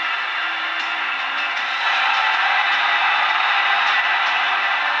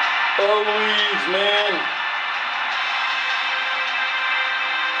 Oh, Louise, man.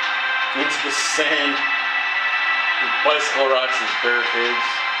 Into the sand. With bicycle racks as barricades.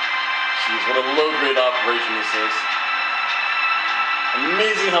 Jeez, what a low-grade operation this is.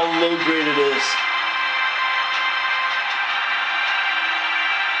 Amazing how low-grade it is.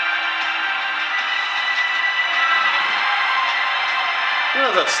 You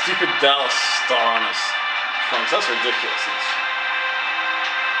know that stupid Dallas star on his trunks. That's ridiculous.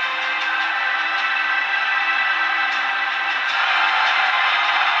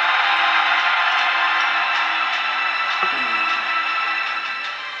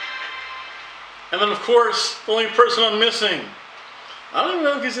 And then, of course, the only person I'm missing. I don't even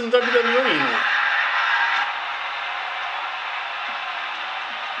know if he's in WWE anymore.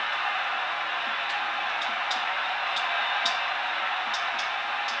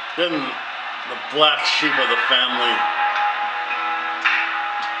 Then the black sheep of the family.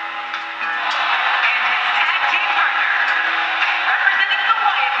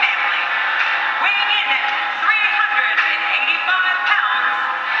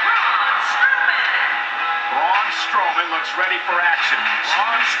 Looks ready for action.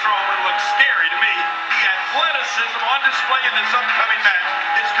 Braun Strowman looks scary to me. The athleticism on display in this upcoming match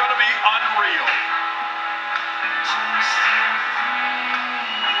is going to be unreal.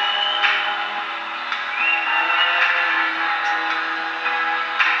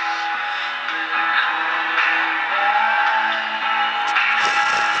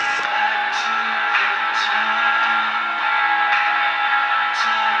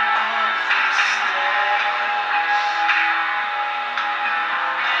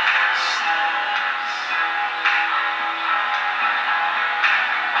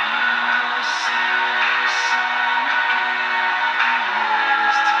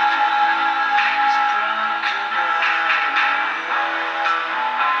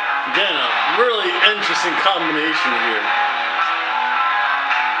 interesting combination here.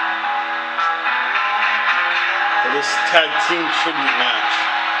 For this tag team tribute match.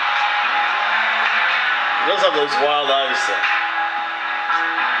 He does have those wild eyes though.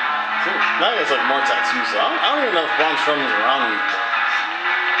 Now he has like more tattoos. So I don't even know if Braun Strowman's around anymore.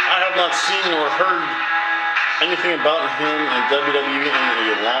 I have not seen or heard anything about him in WWE in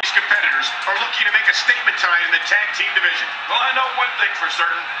a long. These competitors are looking to make a statement tonight in the tag team division. Well, I know one thing for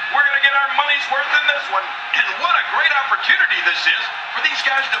certain. We're going to get our money's worth in this one. And what a great opportunity this is for these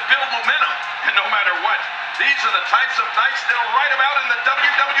guys to build momentum. And no matter what, these are the types of nights that'll write about in the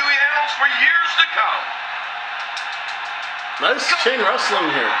WWE annals for years to come. Nice chain wrestling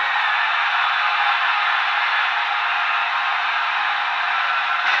here.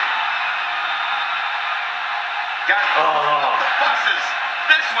 Got the buses.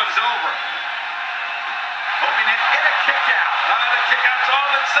 This one's over. Hoping to get a kick out. The kick out's all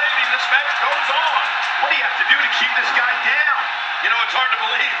that's saving. This match goes on. What do you have to do to keep this guy down? You know, it's hard to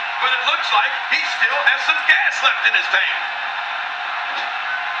believe, but it looks like he still has some gas left in his tank.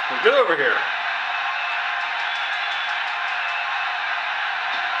 Well, get over here.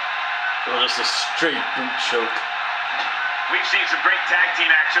 Oh, just a straight boot choke. We've seen some great tag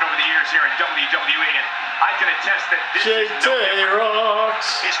team action over the years here in WWE, and I can attest that this is no different.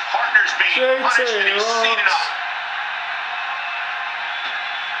 Rocks. His partner's being punished, and he's seen it up.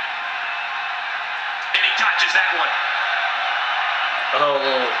 And he touches that one.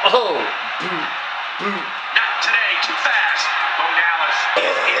 Oh, boot, boot. Not today, too fast. Bo Dallas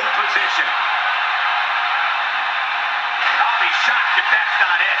is in position. I'll be shocked if that's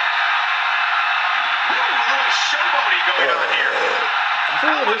not it. Ooh, a little showboating going on here.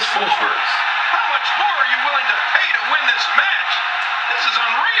 How much more are you willing to pay to win this match? This is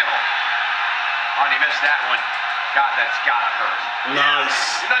unreal. Oh, and he missed that one. God, that's gotta hurt.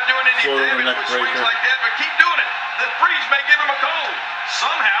 Nice. You're not doing any damage with swings like that, but keep doing it. The breeze may give him a cold.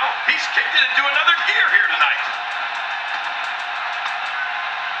 Somehow, he's kicked it into another gear here tonight.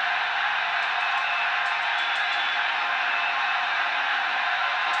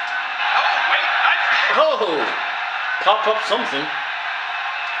 Oh, wait. Oh, pop up something.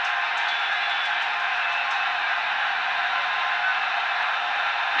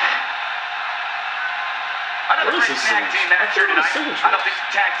 Another great tag team match here tonight. I don't think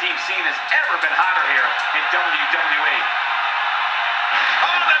the tag team scene has ever been hotter here in WWE.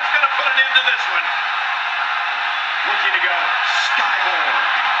 Oh, that's going to put an end to this one. Looking to go skyboard.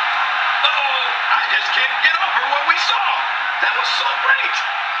 Uh-oh, I just can't get over what we saw. That was so great.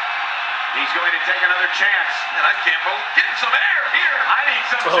 He's going to take another chance. And I can't believe getting some air here. I need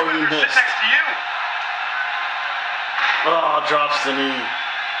some sit next to you. Oh, drops the knee.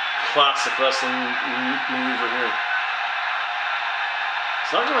 Classic wrestling maneuver here.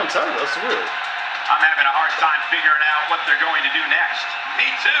 It's not going to tell you, that's weird. I'm having a hard time figuring out what they're going to do next. Me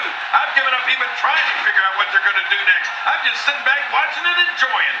too. I've given up even trying to figure out what they're going to do next. I'm just sitting back watching and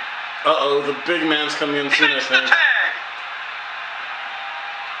enjoying. Uh-oh, the big man's coming in soon, I think. The tag.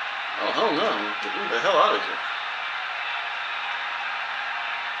 Oh, hell no. Get me the hell out of here.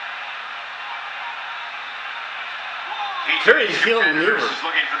 Very healing maneuver. Is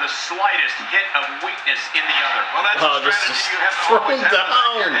looking for the slightest hint of weakness in the other. Well, that's a strategy you have to throw him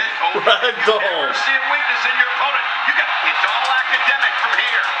down. Ragdoll. See a weakness in your opponent. It's all academic from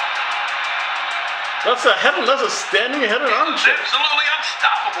here. That's a standing head and arm check. Absolutely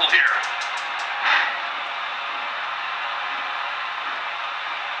unstoppable here.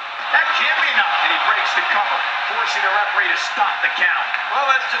 That can't be enough. And he breaks the cover, forcing the referee to stop the count. Well,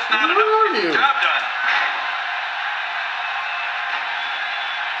 that's just not enough to get the job done.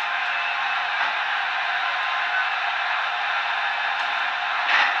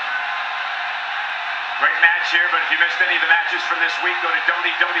 Great match here, but if you missed any of the matches from this week, go to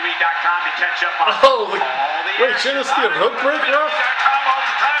WWE.com to catch up on all the wait, shouldn't this be a hook break, Ralph? WWE.com all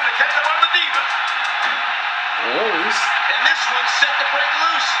the time to catch up on the Divas. Oh, and this one's set to break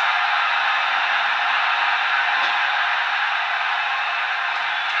loose.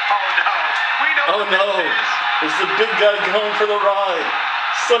 Oh no, we know what this is. It's the big guy going for the ride.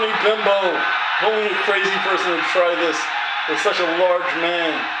 Sonny Bimbo. Only a crazy person would try this with such a large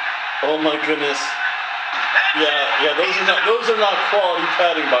man. Oh my goodness. Yeah, those are not quality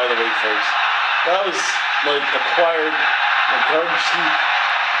padding, by the way, folks. That was like acquired garbage heap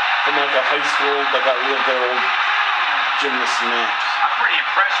from like a high school that got rid of their old gymnast match. I'm pretty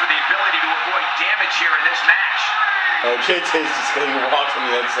impressed with the ability to avoid damage here in this match. JT's just getting rocked on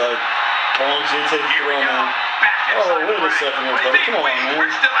the outside. Come on, JT, throw him in. Oh, wait a second, buddy. Come on, man.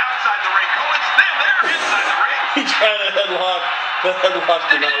 We're still outside the ring. Cohen's there. They're inside the ring. He tried to headlock. The headlock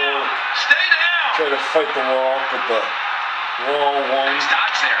did not work. Stay down. Tried to fight the wall, but the wall won. Nice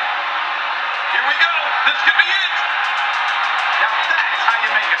dodge there. Here we go. This could be it. Now that's how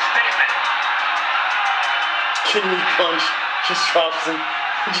you make a statement. Kidney punch. Just drops him.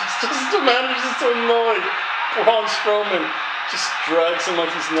 Just manages to annoy Braun Strowman. Just drags him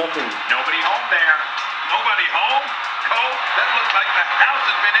like he's nothing. Nobody home there. Nobody home. Cole, that looked like the house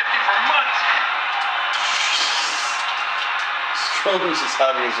has been empty for months. Strowman's just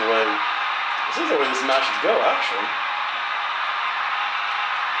having his way. This is the way this match should go, actually.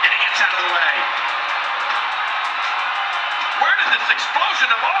 And he gets out of the way. Where did this explosion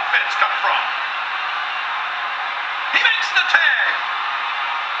of offense come from? He makes the tag.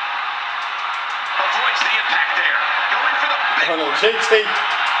 Avoids the impact there. Going for the big Oh no, one. JT,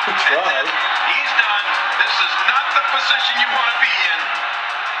 he tried. He's done. This is not the position you want to be in.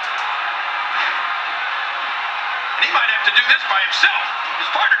 And he might have to do this by himself. His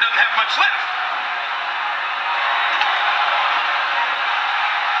partner doesn't have much left.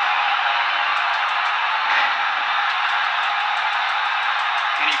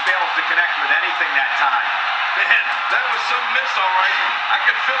 And he fails to connect with anything that time. Man, that was some miss, all right. I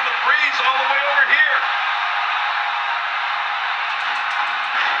could feel the breeze all the way over here.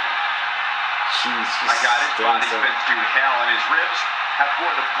 Jeez, My God, his body's been through hell, and his ribs have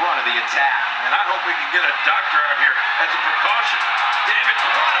borne the brunt of the attack. And I hope we can get a doctor out here as a precaution. Damn it,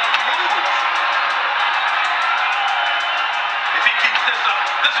 what a move! If he keeps this up,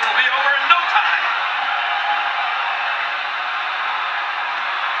 this one will be over in no time.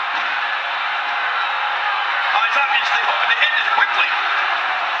 Oh, he's obviously hoping to end it quickly.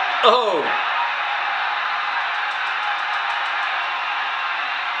 Oh!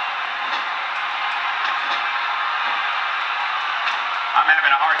 I'm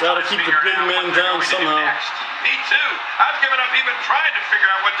having a hard time. Gotta keep the big man down somehow. Me too. I've given up even trying to figure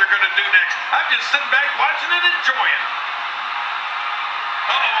out what they're going to do next. I'm just sitting back watching and enjoying.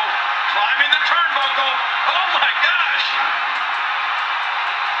 Uh-oh. Climbing the turnbuckle. Oh, my gosh.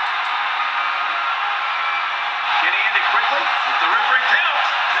 Can he end it quickly? If the referee counts.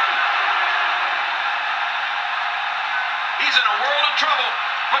 He's in a world of trouble.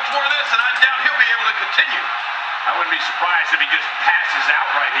 Much more of this, and I doubt he'll be able to continue. I wouldn't be surprised if he just passes out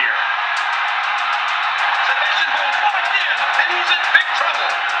right here. Submission hold locked in, and he's in big trouble.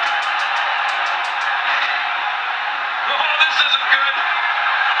 Oh, this isn't good.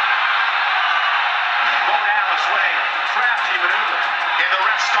 Going out this way. Crafty maneuver. And the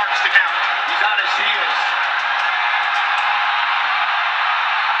ref starts to count. He's on his heels.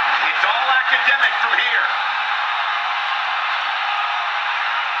 It's all academic from here.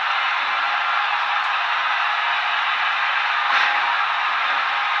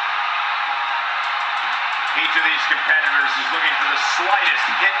 Each of these competitors is looking for the slightest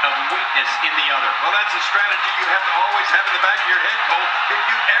hint of weakness in the other. Well, that's a strategy you have to always have in the back of your head, Cole. If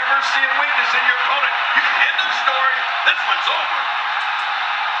you ever see a weakness in your opponent, you can end the story. This one's over.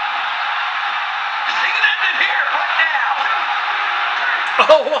 He can end it here, right now.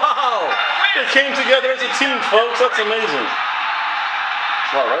 Oh, wow! They came together as a team, folks. That's amazing.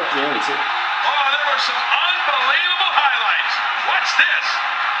 Wow, right at the end, too. Oh, there were some unbelievable highlights. Watch this.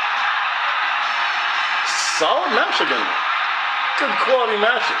 Solid match again. Good quality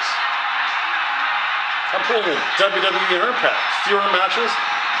matches. I'm putting a WWE Impact. Fewer matches,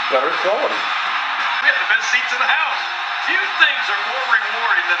 better quality. We have the best seats in the house. Few things are more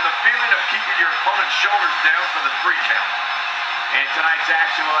rewarding than the feeling of keeping your opponent's shoulders down for the 3 count. And tonight's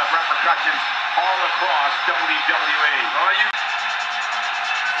action will have repercussions all across WWE. Oh,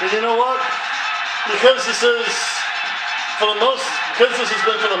 But you know what? Because this has been for the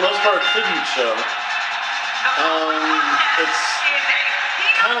most part a tribute show. It's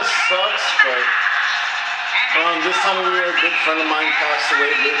kind of sucks, but this time of year, a good friend of mine passed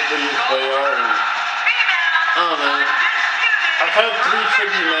away, good video player, and I don't know. I've had 3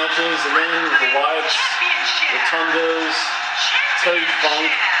 tribute matches, again with the Wyatts, the Tundas, Terry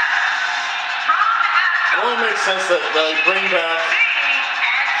Funk. It only makes sense that I bring back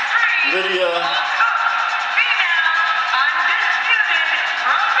Lydia,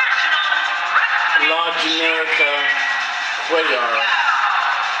 La Generica, Cuellar.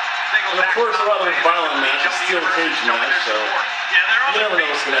 And of course, a lot of the violent match, a steel cage match, so you never know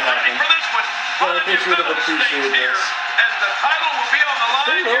what's going to happen. But I think you would have appreciated this.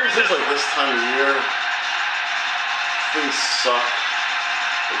 It always is like this time of year. Things suck.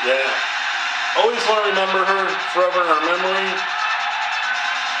 But yeah. Always want to remember her forever in our memory.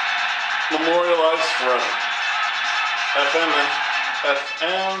 Memorialized forever.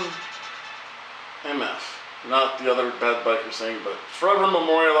 FMF. Not the other bad biker saying, but forever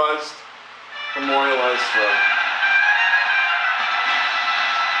memorialized memorialized forever.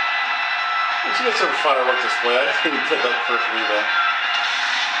 And she gets her firework display. I think we played that perfectly there.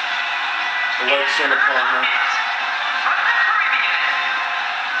 The light shone upon her.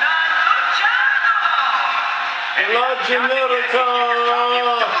 La Generica!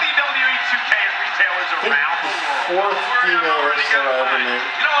 WWE 2K retailers around the world. Fourth female wrestler I ever made.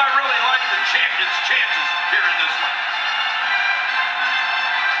 You know, I really like the champion's chances here in this one.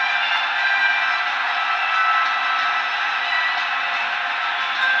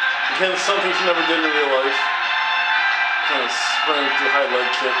 Again, something she never did in real life. Kind of sprang through high leg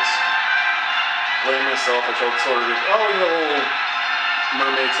kicks. Blame myself, I told sort of, oh, you know, little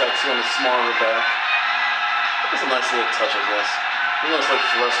mermaid tattoo on the small of her back. That's a nice little touch, I guess. Even though it's like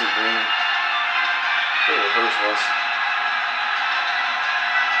fluorescent green. I forget what hers was.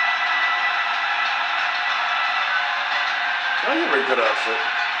 I have a good outfit.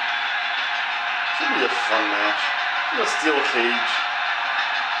 Should be a fun match. A steel cage.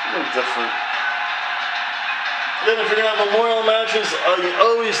 Something different. Then if you're gonna have memorial matches, you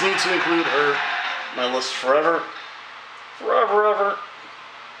always need to include her. My list forever. Forever, ever.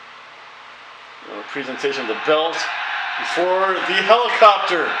 Presentation of the belt before the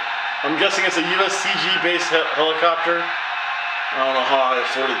helicopter. I'm guessing it's a USCG based helicopter. I don't know how I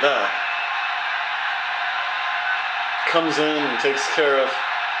afforded that. Comes in and takes care of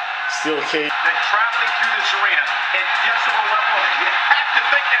steel cage. They're traveling through this arena at decibel level. You have to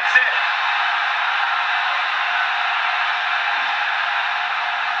think that's it.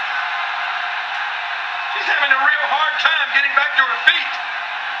 She's having a real hard time getting back to her feet.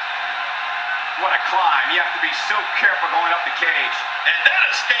 What a climb. You have to be so careful going up the cage. And that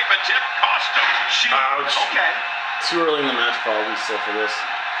escape attempt cost him. Ouch. Okay. Too early in the match probably still for this.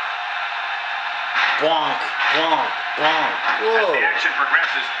 Bonk, bonk, bonk. Whoa. As the action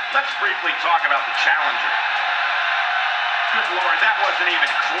progresses, let's briefly talk about the challenger. Good Lord, that wasn't even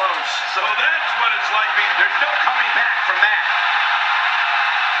close. So that's what it's like. There's no coming back from that.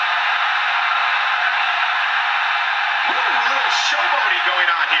 Ooh, a little showboating going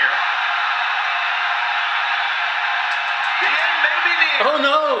on here. The end may be near. Oh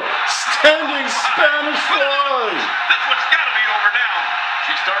no! Standing Spanish fly! This one's got to be over now.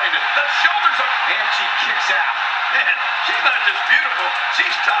 She's starting to... The shoulders up. And she kicks out. Man, she's not just beautiful.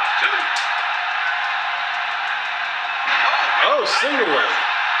 She's tough, too. Oh, single leg.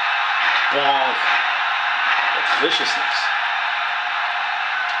 Bonk. That's viciousness.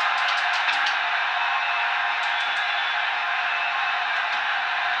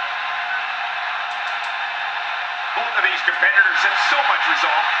 Both of these competitors have so much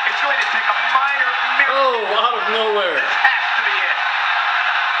resolve. It's going to take a minor miracle. Oh, out of nowhere. This has to be it.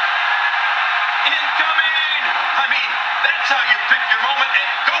 Incoming! I mean, that's how you pick your moment and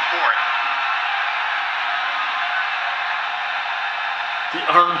go for it. The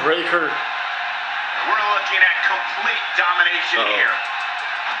arm breaker. We're looking at complete domination here.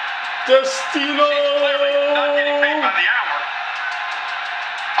 Destino! She's clearly not getting paid by the hour.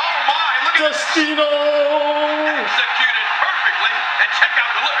 Oh my, look at Destino! this. Executed perfectly. And check out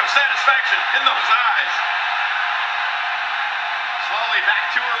the look of satisfaction in those eyes. Slowly back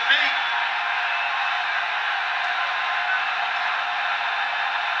to her feet.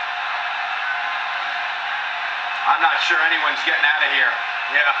 I'm not sure anyone's getting out of here.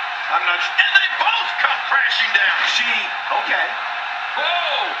 Yeah, I'm not sure. And they both come crashing down. Okay.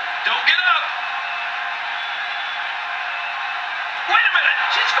 Whoa, don't get up. Wait a minute,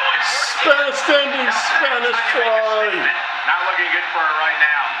 she's going for it. Standing Spanish fly. Not looking good for her right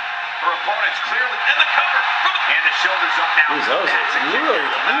now. Her opponent's clearly in the cover. And the shoulders up now. Jeez, that was really,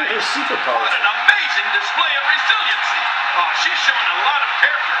 they're super What powerful. an amazing display of resiliency. Oh, she's showing a lot of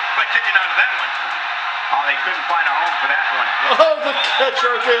character by kicking out of that one. Oh, they couldn't find a home for that one. Oh, the catch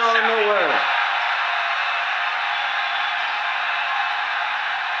right there out of nowhere.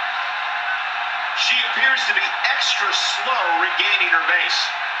 She appears to be extra slow regaining her base.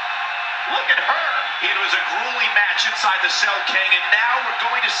 Look at her. It was a grueling match inside the Cell King, and now we're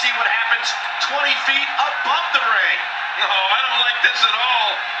going to see what happens 20 feet above the ring. Oh, I don't like this at all.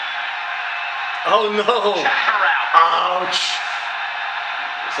 Oh no. Check her out. Ouch.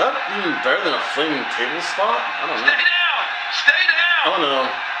 Is that even better than a flaming table spot? I don't know. Stay down. Stay down. Oh no.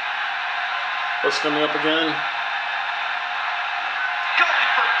 What's coming up again? Going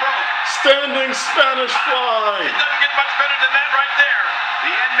for broke. Standing Spanish fly. It doesn't get much better than that right there.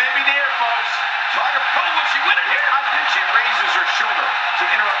 The end may be near, folks. Try to pull. Will she win it here? And she raises her shoulder to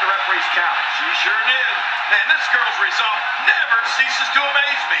interrupt the referee's count. She sure did. And this girl's resolve never ceases to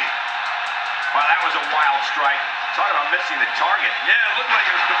amaze me. Wow, that was a wild strike. Talk about missing the target. Yeah, it looked like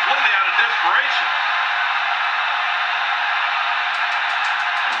it was completely out of desperation.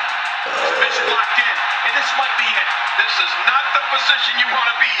 Submission locked in, and this might be it. This is not the position you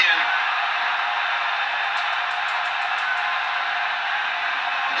want to be in.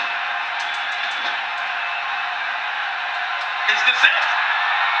 Is this it?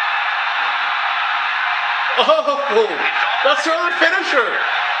 Oh, that's the other finisher.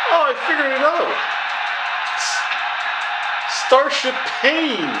 Oh, I figured it out. Starship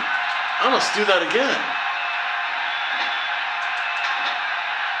Pain. I must do that again.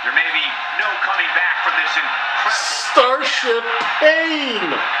 There may be no coming back from this incredible Starship Pain.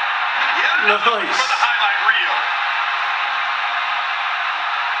 Yeah, nice. For the highlight reel.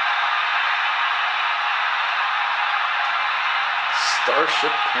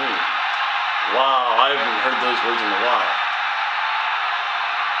 Starship Pain. Wow, I haven't heard those words in a while.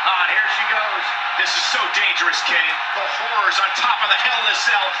 Ah, here she goes. This is so dangerous, Kay. The horrors on top of the Hell in a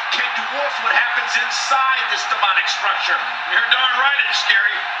Cell can dwarf what happens inside this demonic structure. You're darn right it's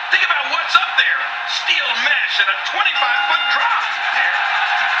scary. Think about what's up there. Steel mesh and a 25-foot drop. There.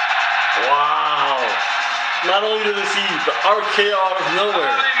 Wow. Not only did I see the RKO out of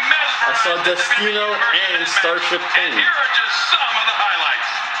nowhere, I saw Destino and Starship Pain. And here are just some of the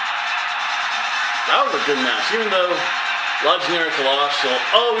highlights. That was a good match, even though Legendary Kalash will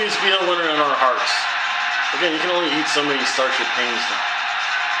always be a winner in our hearts. Again, you can only eat so many Starship Pains now,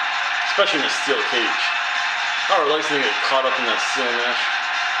 especially in a steel cage. I would like to get caught up in that steel mesh.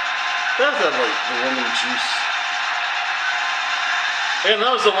 They have to have like the woman juice. And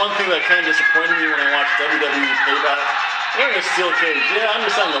that was the one thing that kind of disappointed me when I watched WWE Payback. Wearing a steel cage, yeah, I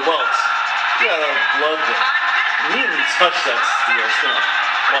understand the welts. You got blood there. You didn't even touch that steel. It's gonna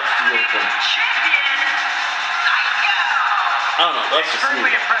watch the old thing. I don't know, that's just me.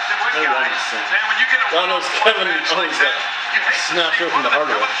 Extremely impressive win, guys. Man, when you get a God knows Kevin owns that snatch open the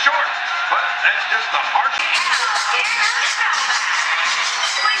hardware. Short, but that's just the hard. Please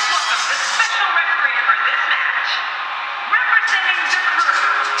welcome the special referee for this match, representing the crew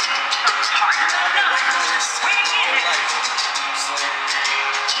from Partner weighing in.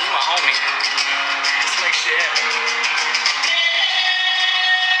 You my homie. Let's make shit happen.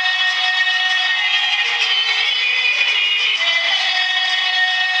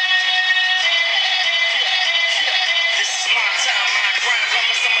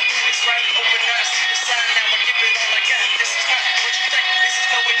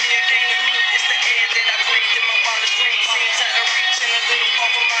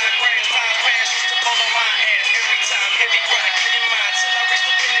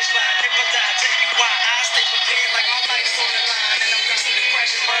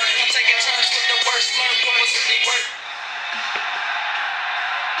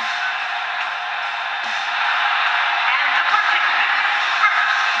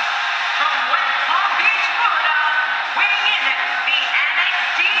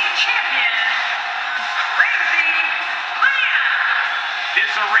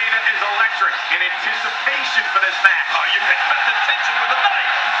 This arena is electric in anticipation for this match. Oh, you can cut the tension with a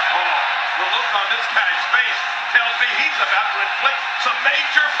knife. Oh, the look on this guy's face tells me he's about to inflict some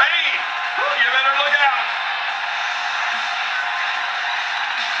major pain. Oh, you better look out.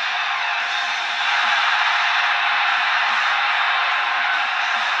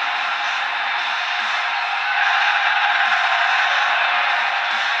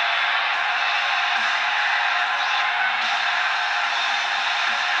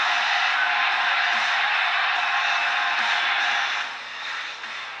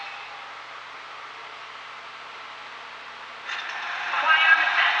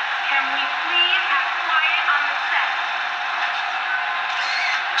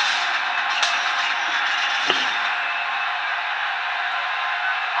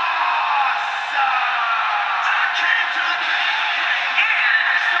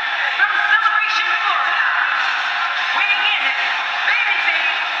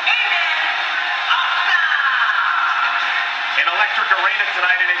 Arena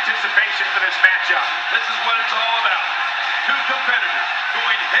tonight in anticipation for this matchup. This is what it's all about. Two competitors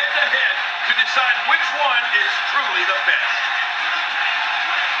going head-to-head to decide which one is truly the best.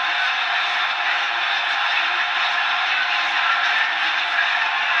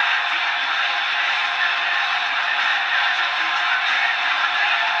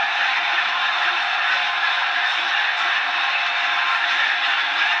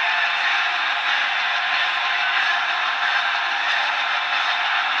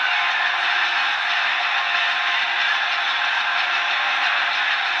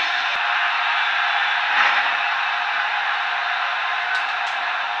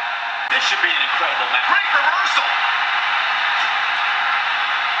 should be an incredible match. Great reversal.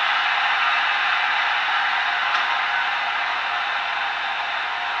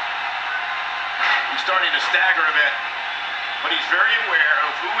 He's starting to stagger a bit, but he's very aware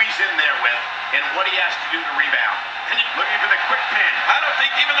of who he's in there with and what he has to do to rebound. Looking for the quick pin. I don't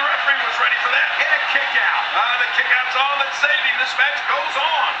think even the referee was ready for that. Hit a kick out. The kick out's all that's saving. This match goes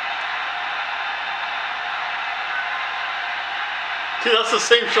on. Dude, that's the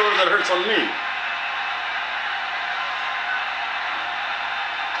same shoulder that hurts on me.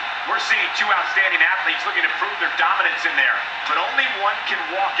 We're seeing two outstanding athletes looking to prove their dominance in there, but only one can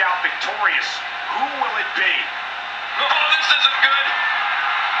walk out victorious. Who will it be? Oh, this isn't good.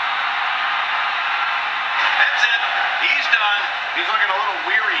 That's it. He's done. He's looking a little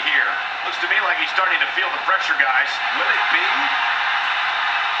weary here. Looks to me like he's starting to feel the pressure, guys. Will it be?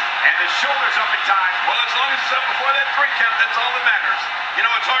 And the shoulder's up in time. Well, as long as it's up before that 3 count, that's all that matters. You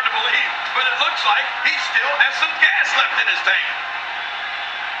know, it's hard to believe, but it looks like he still has some gas left in his tank.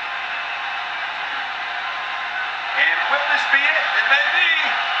 And will this be it? It may be.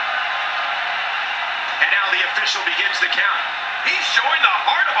 And now the official begins the count. He's showing the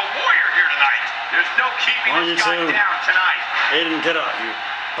heart of a warrior here tonight. There's no keeping this guy down tonight. Aiden, get up, you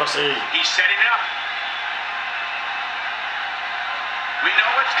pussy. He's setting it up. We know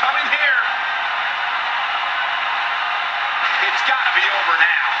what's coming here. It's got to be over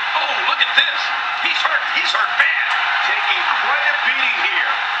now. Oh, look at this. He's hurt. He's hurt bad. Taking quite a beating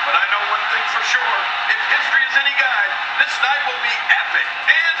here. But I know one thing for sure. If history is any guide, this night will be epic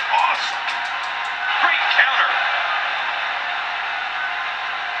and awesome. Great counter.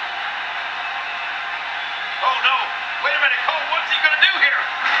 Oh, no. Wait a minute, Cole. What's he going to do here?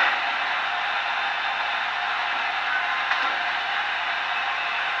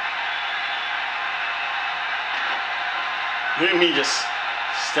 Look at me just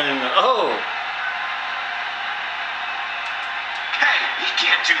standing there. Oh! Hey, he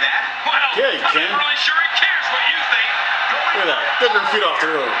can't do that. Well, Yeah, he can. I'm not really sure he cares what you think. Look at that. Get your feet off the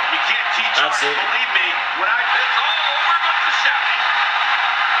road. You can't teach That's art, it. believe me. When it's all over but the shouting.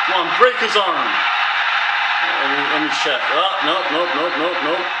 Come on, break his arm. Let me check. Oh, nope.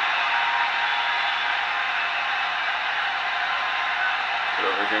 Get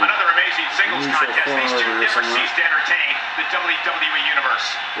over here. Another amazing singles Neutral contest. corner These two over here never somewhere. cease to entertain the WWE Universe.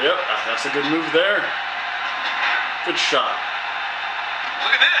 Yep, that's a good move there. Good shot.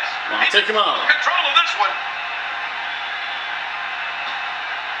 Look at this. Come on, He's take him in out. control of this one.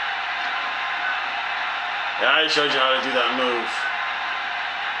 Yeah, I showed you how to do that move.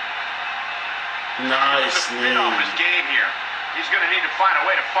 Nice He's a knee. bit off his game here. He's going to need to find a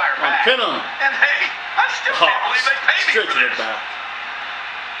way to fire Come on, back. pin him. And hey, I still can't believe they paid me Straight for to the this. back.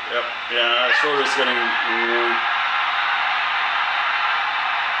 Yep. Yeah, shoulder's getting worn.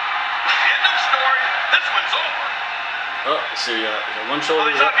 End of story. This one's over. Oh, see, you got one Well,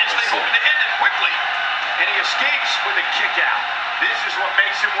 shoulder. he's Yep, obviously that's hoping it. to end it quickly. And he escapes with a kick out. This is what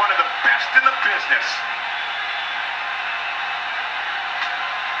makes him one of the best in the business.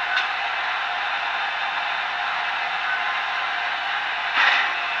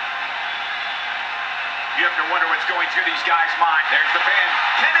 You have to wonder what's going through these guys' minds. There's the pin.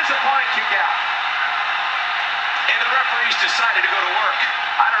 10 is a point kick out. And the referee's decided to go to work.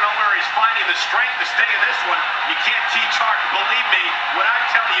 I don't know where he's finding the strength to stay in this one. You can't teach art. Believe me when I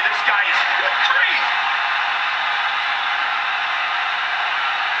tell you this guy is good grief.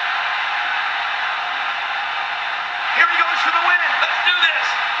 Here he goes for the win. Let's do this.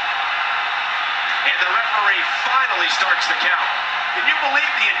 And the referee finally starts the count. Can you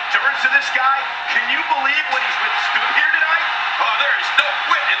believe the endurance of this guy? Can you believe what he's withstood here tonight? Oh, there is no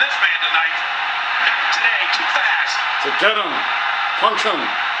quit in this man tonight. Today, too fast. So get him. Punch him.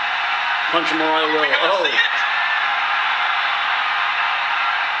 Punch him or I will. We gotta Oh. see it.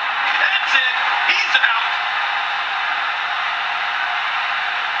 That's it. He's out.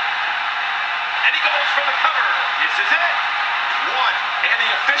 And he goes for the cover. This is it. One. And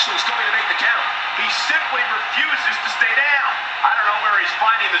the official's going to make the count. He simply refuses to stay down. I don't know where he's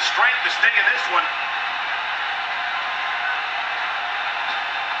finding the strength to stay in this one.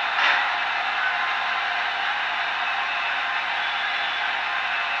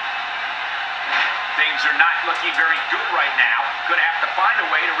 Things are not looking very good right now. Gonna have to find a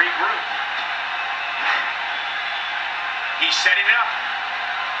way to regroup. He's setting it up.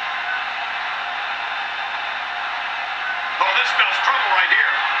 Oh, this spells trouble right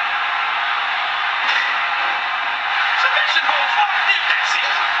here. Submission holds up. That's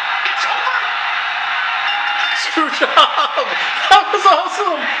it. It's over. Good job. That was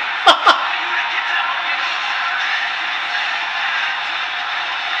awesome.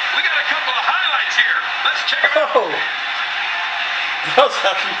 We got a couple Let's check it out. Oh, that was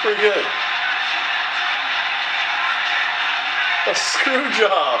actually pretty good. A screw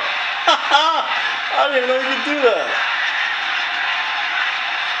job. I didn't even know you could do that.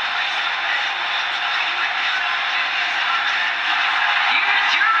 Here's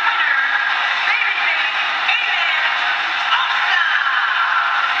your winner, babyface Aiden Awesome.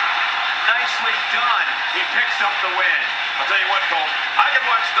 Nicely done. He picks up the win. I'll tell you what, Cole, I can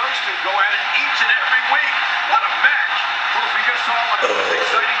watch those two go at it each and every week. What a match. Well, we just saw one of the most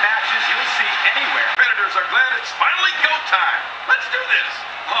exciting matches you'll see anywhere. Competitors are glad it's finally go time. Let's do this.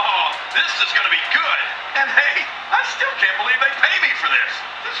 Oh, this is going to be good. And hey, I still can't believe they pay me for this.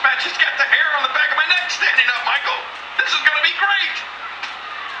 This match has got the hair on the back of my neck standing up, Michael. This is going to be great.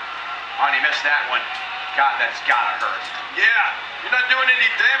 Oh, and he missed that one. God, that's gotta hurt. Yeah, you're not doing any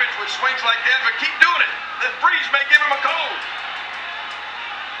damage with swings like that, but keep doing it. The breeze may give him a cold.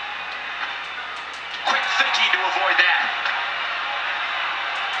 Quick thinking to avoid that.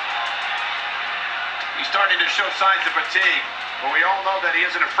 He's starting to show signs of fatigue, but we all know that he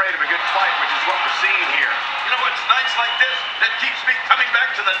isn't afraid of a good fight, which is what we're seeing here. You know what's nights like this that keeps me coming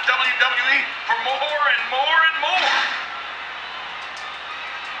back to the WWE for more and more and more?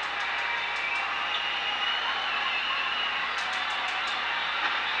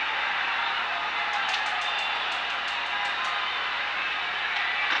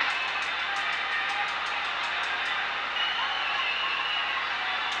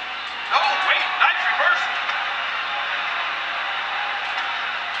 Oh, wait, nice reversal.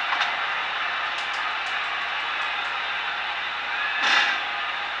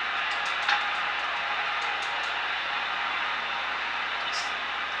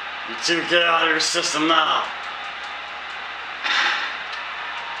 You two get out of your system now.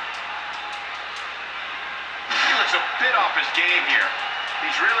 He looks a bit off his game here.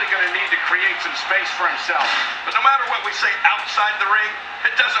 He's really going to need to create some space for himself. But no matter what we say outside the ring,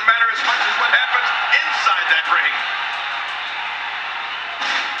 it doesn't matter as much as what happens inside that ring.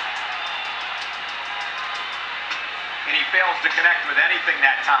 And he fails to connect with anything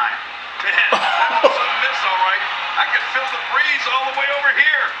that time. Man, that was a miss, all right. I could feel the breeze all the way over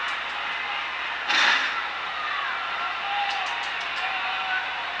here.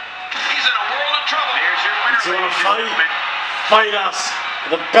 He's in a world of trouble. Here's your winner, You want to ladies and fight? gentlemen. Fight us.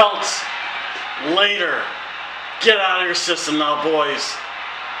 The belts later. Get out of your system now, boys.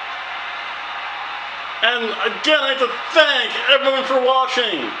 And again, I have to thank everyone for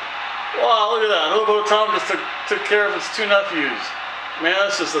watching. Wow, look at that. Hobo Tom just took care of his two nephews. Man,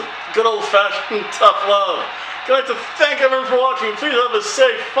 that's just a good old-fashioned tough love. I'd like to thank everyone for watching. Please have a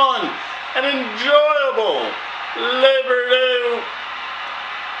safe, fun, and enjoyable Labor Day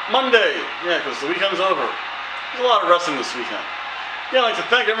Monday. Yeah, because the weekend's over. There's a lot of wrestling this weekend. Yeah, I'd like to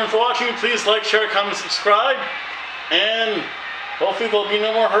thank everyone for watching. Please like, share, comment, subscribe. And hopefully there'll be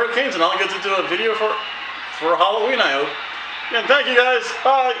no more hurricanes and I'll get to do a video for Halloween, I hope. Yeah, thank you guys.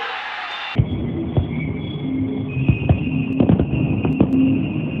 Bye.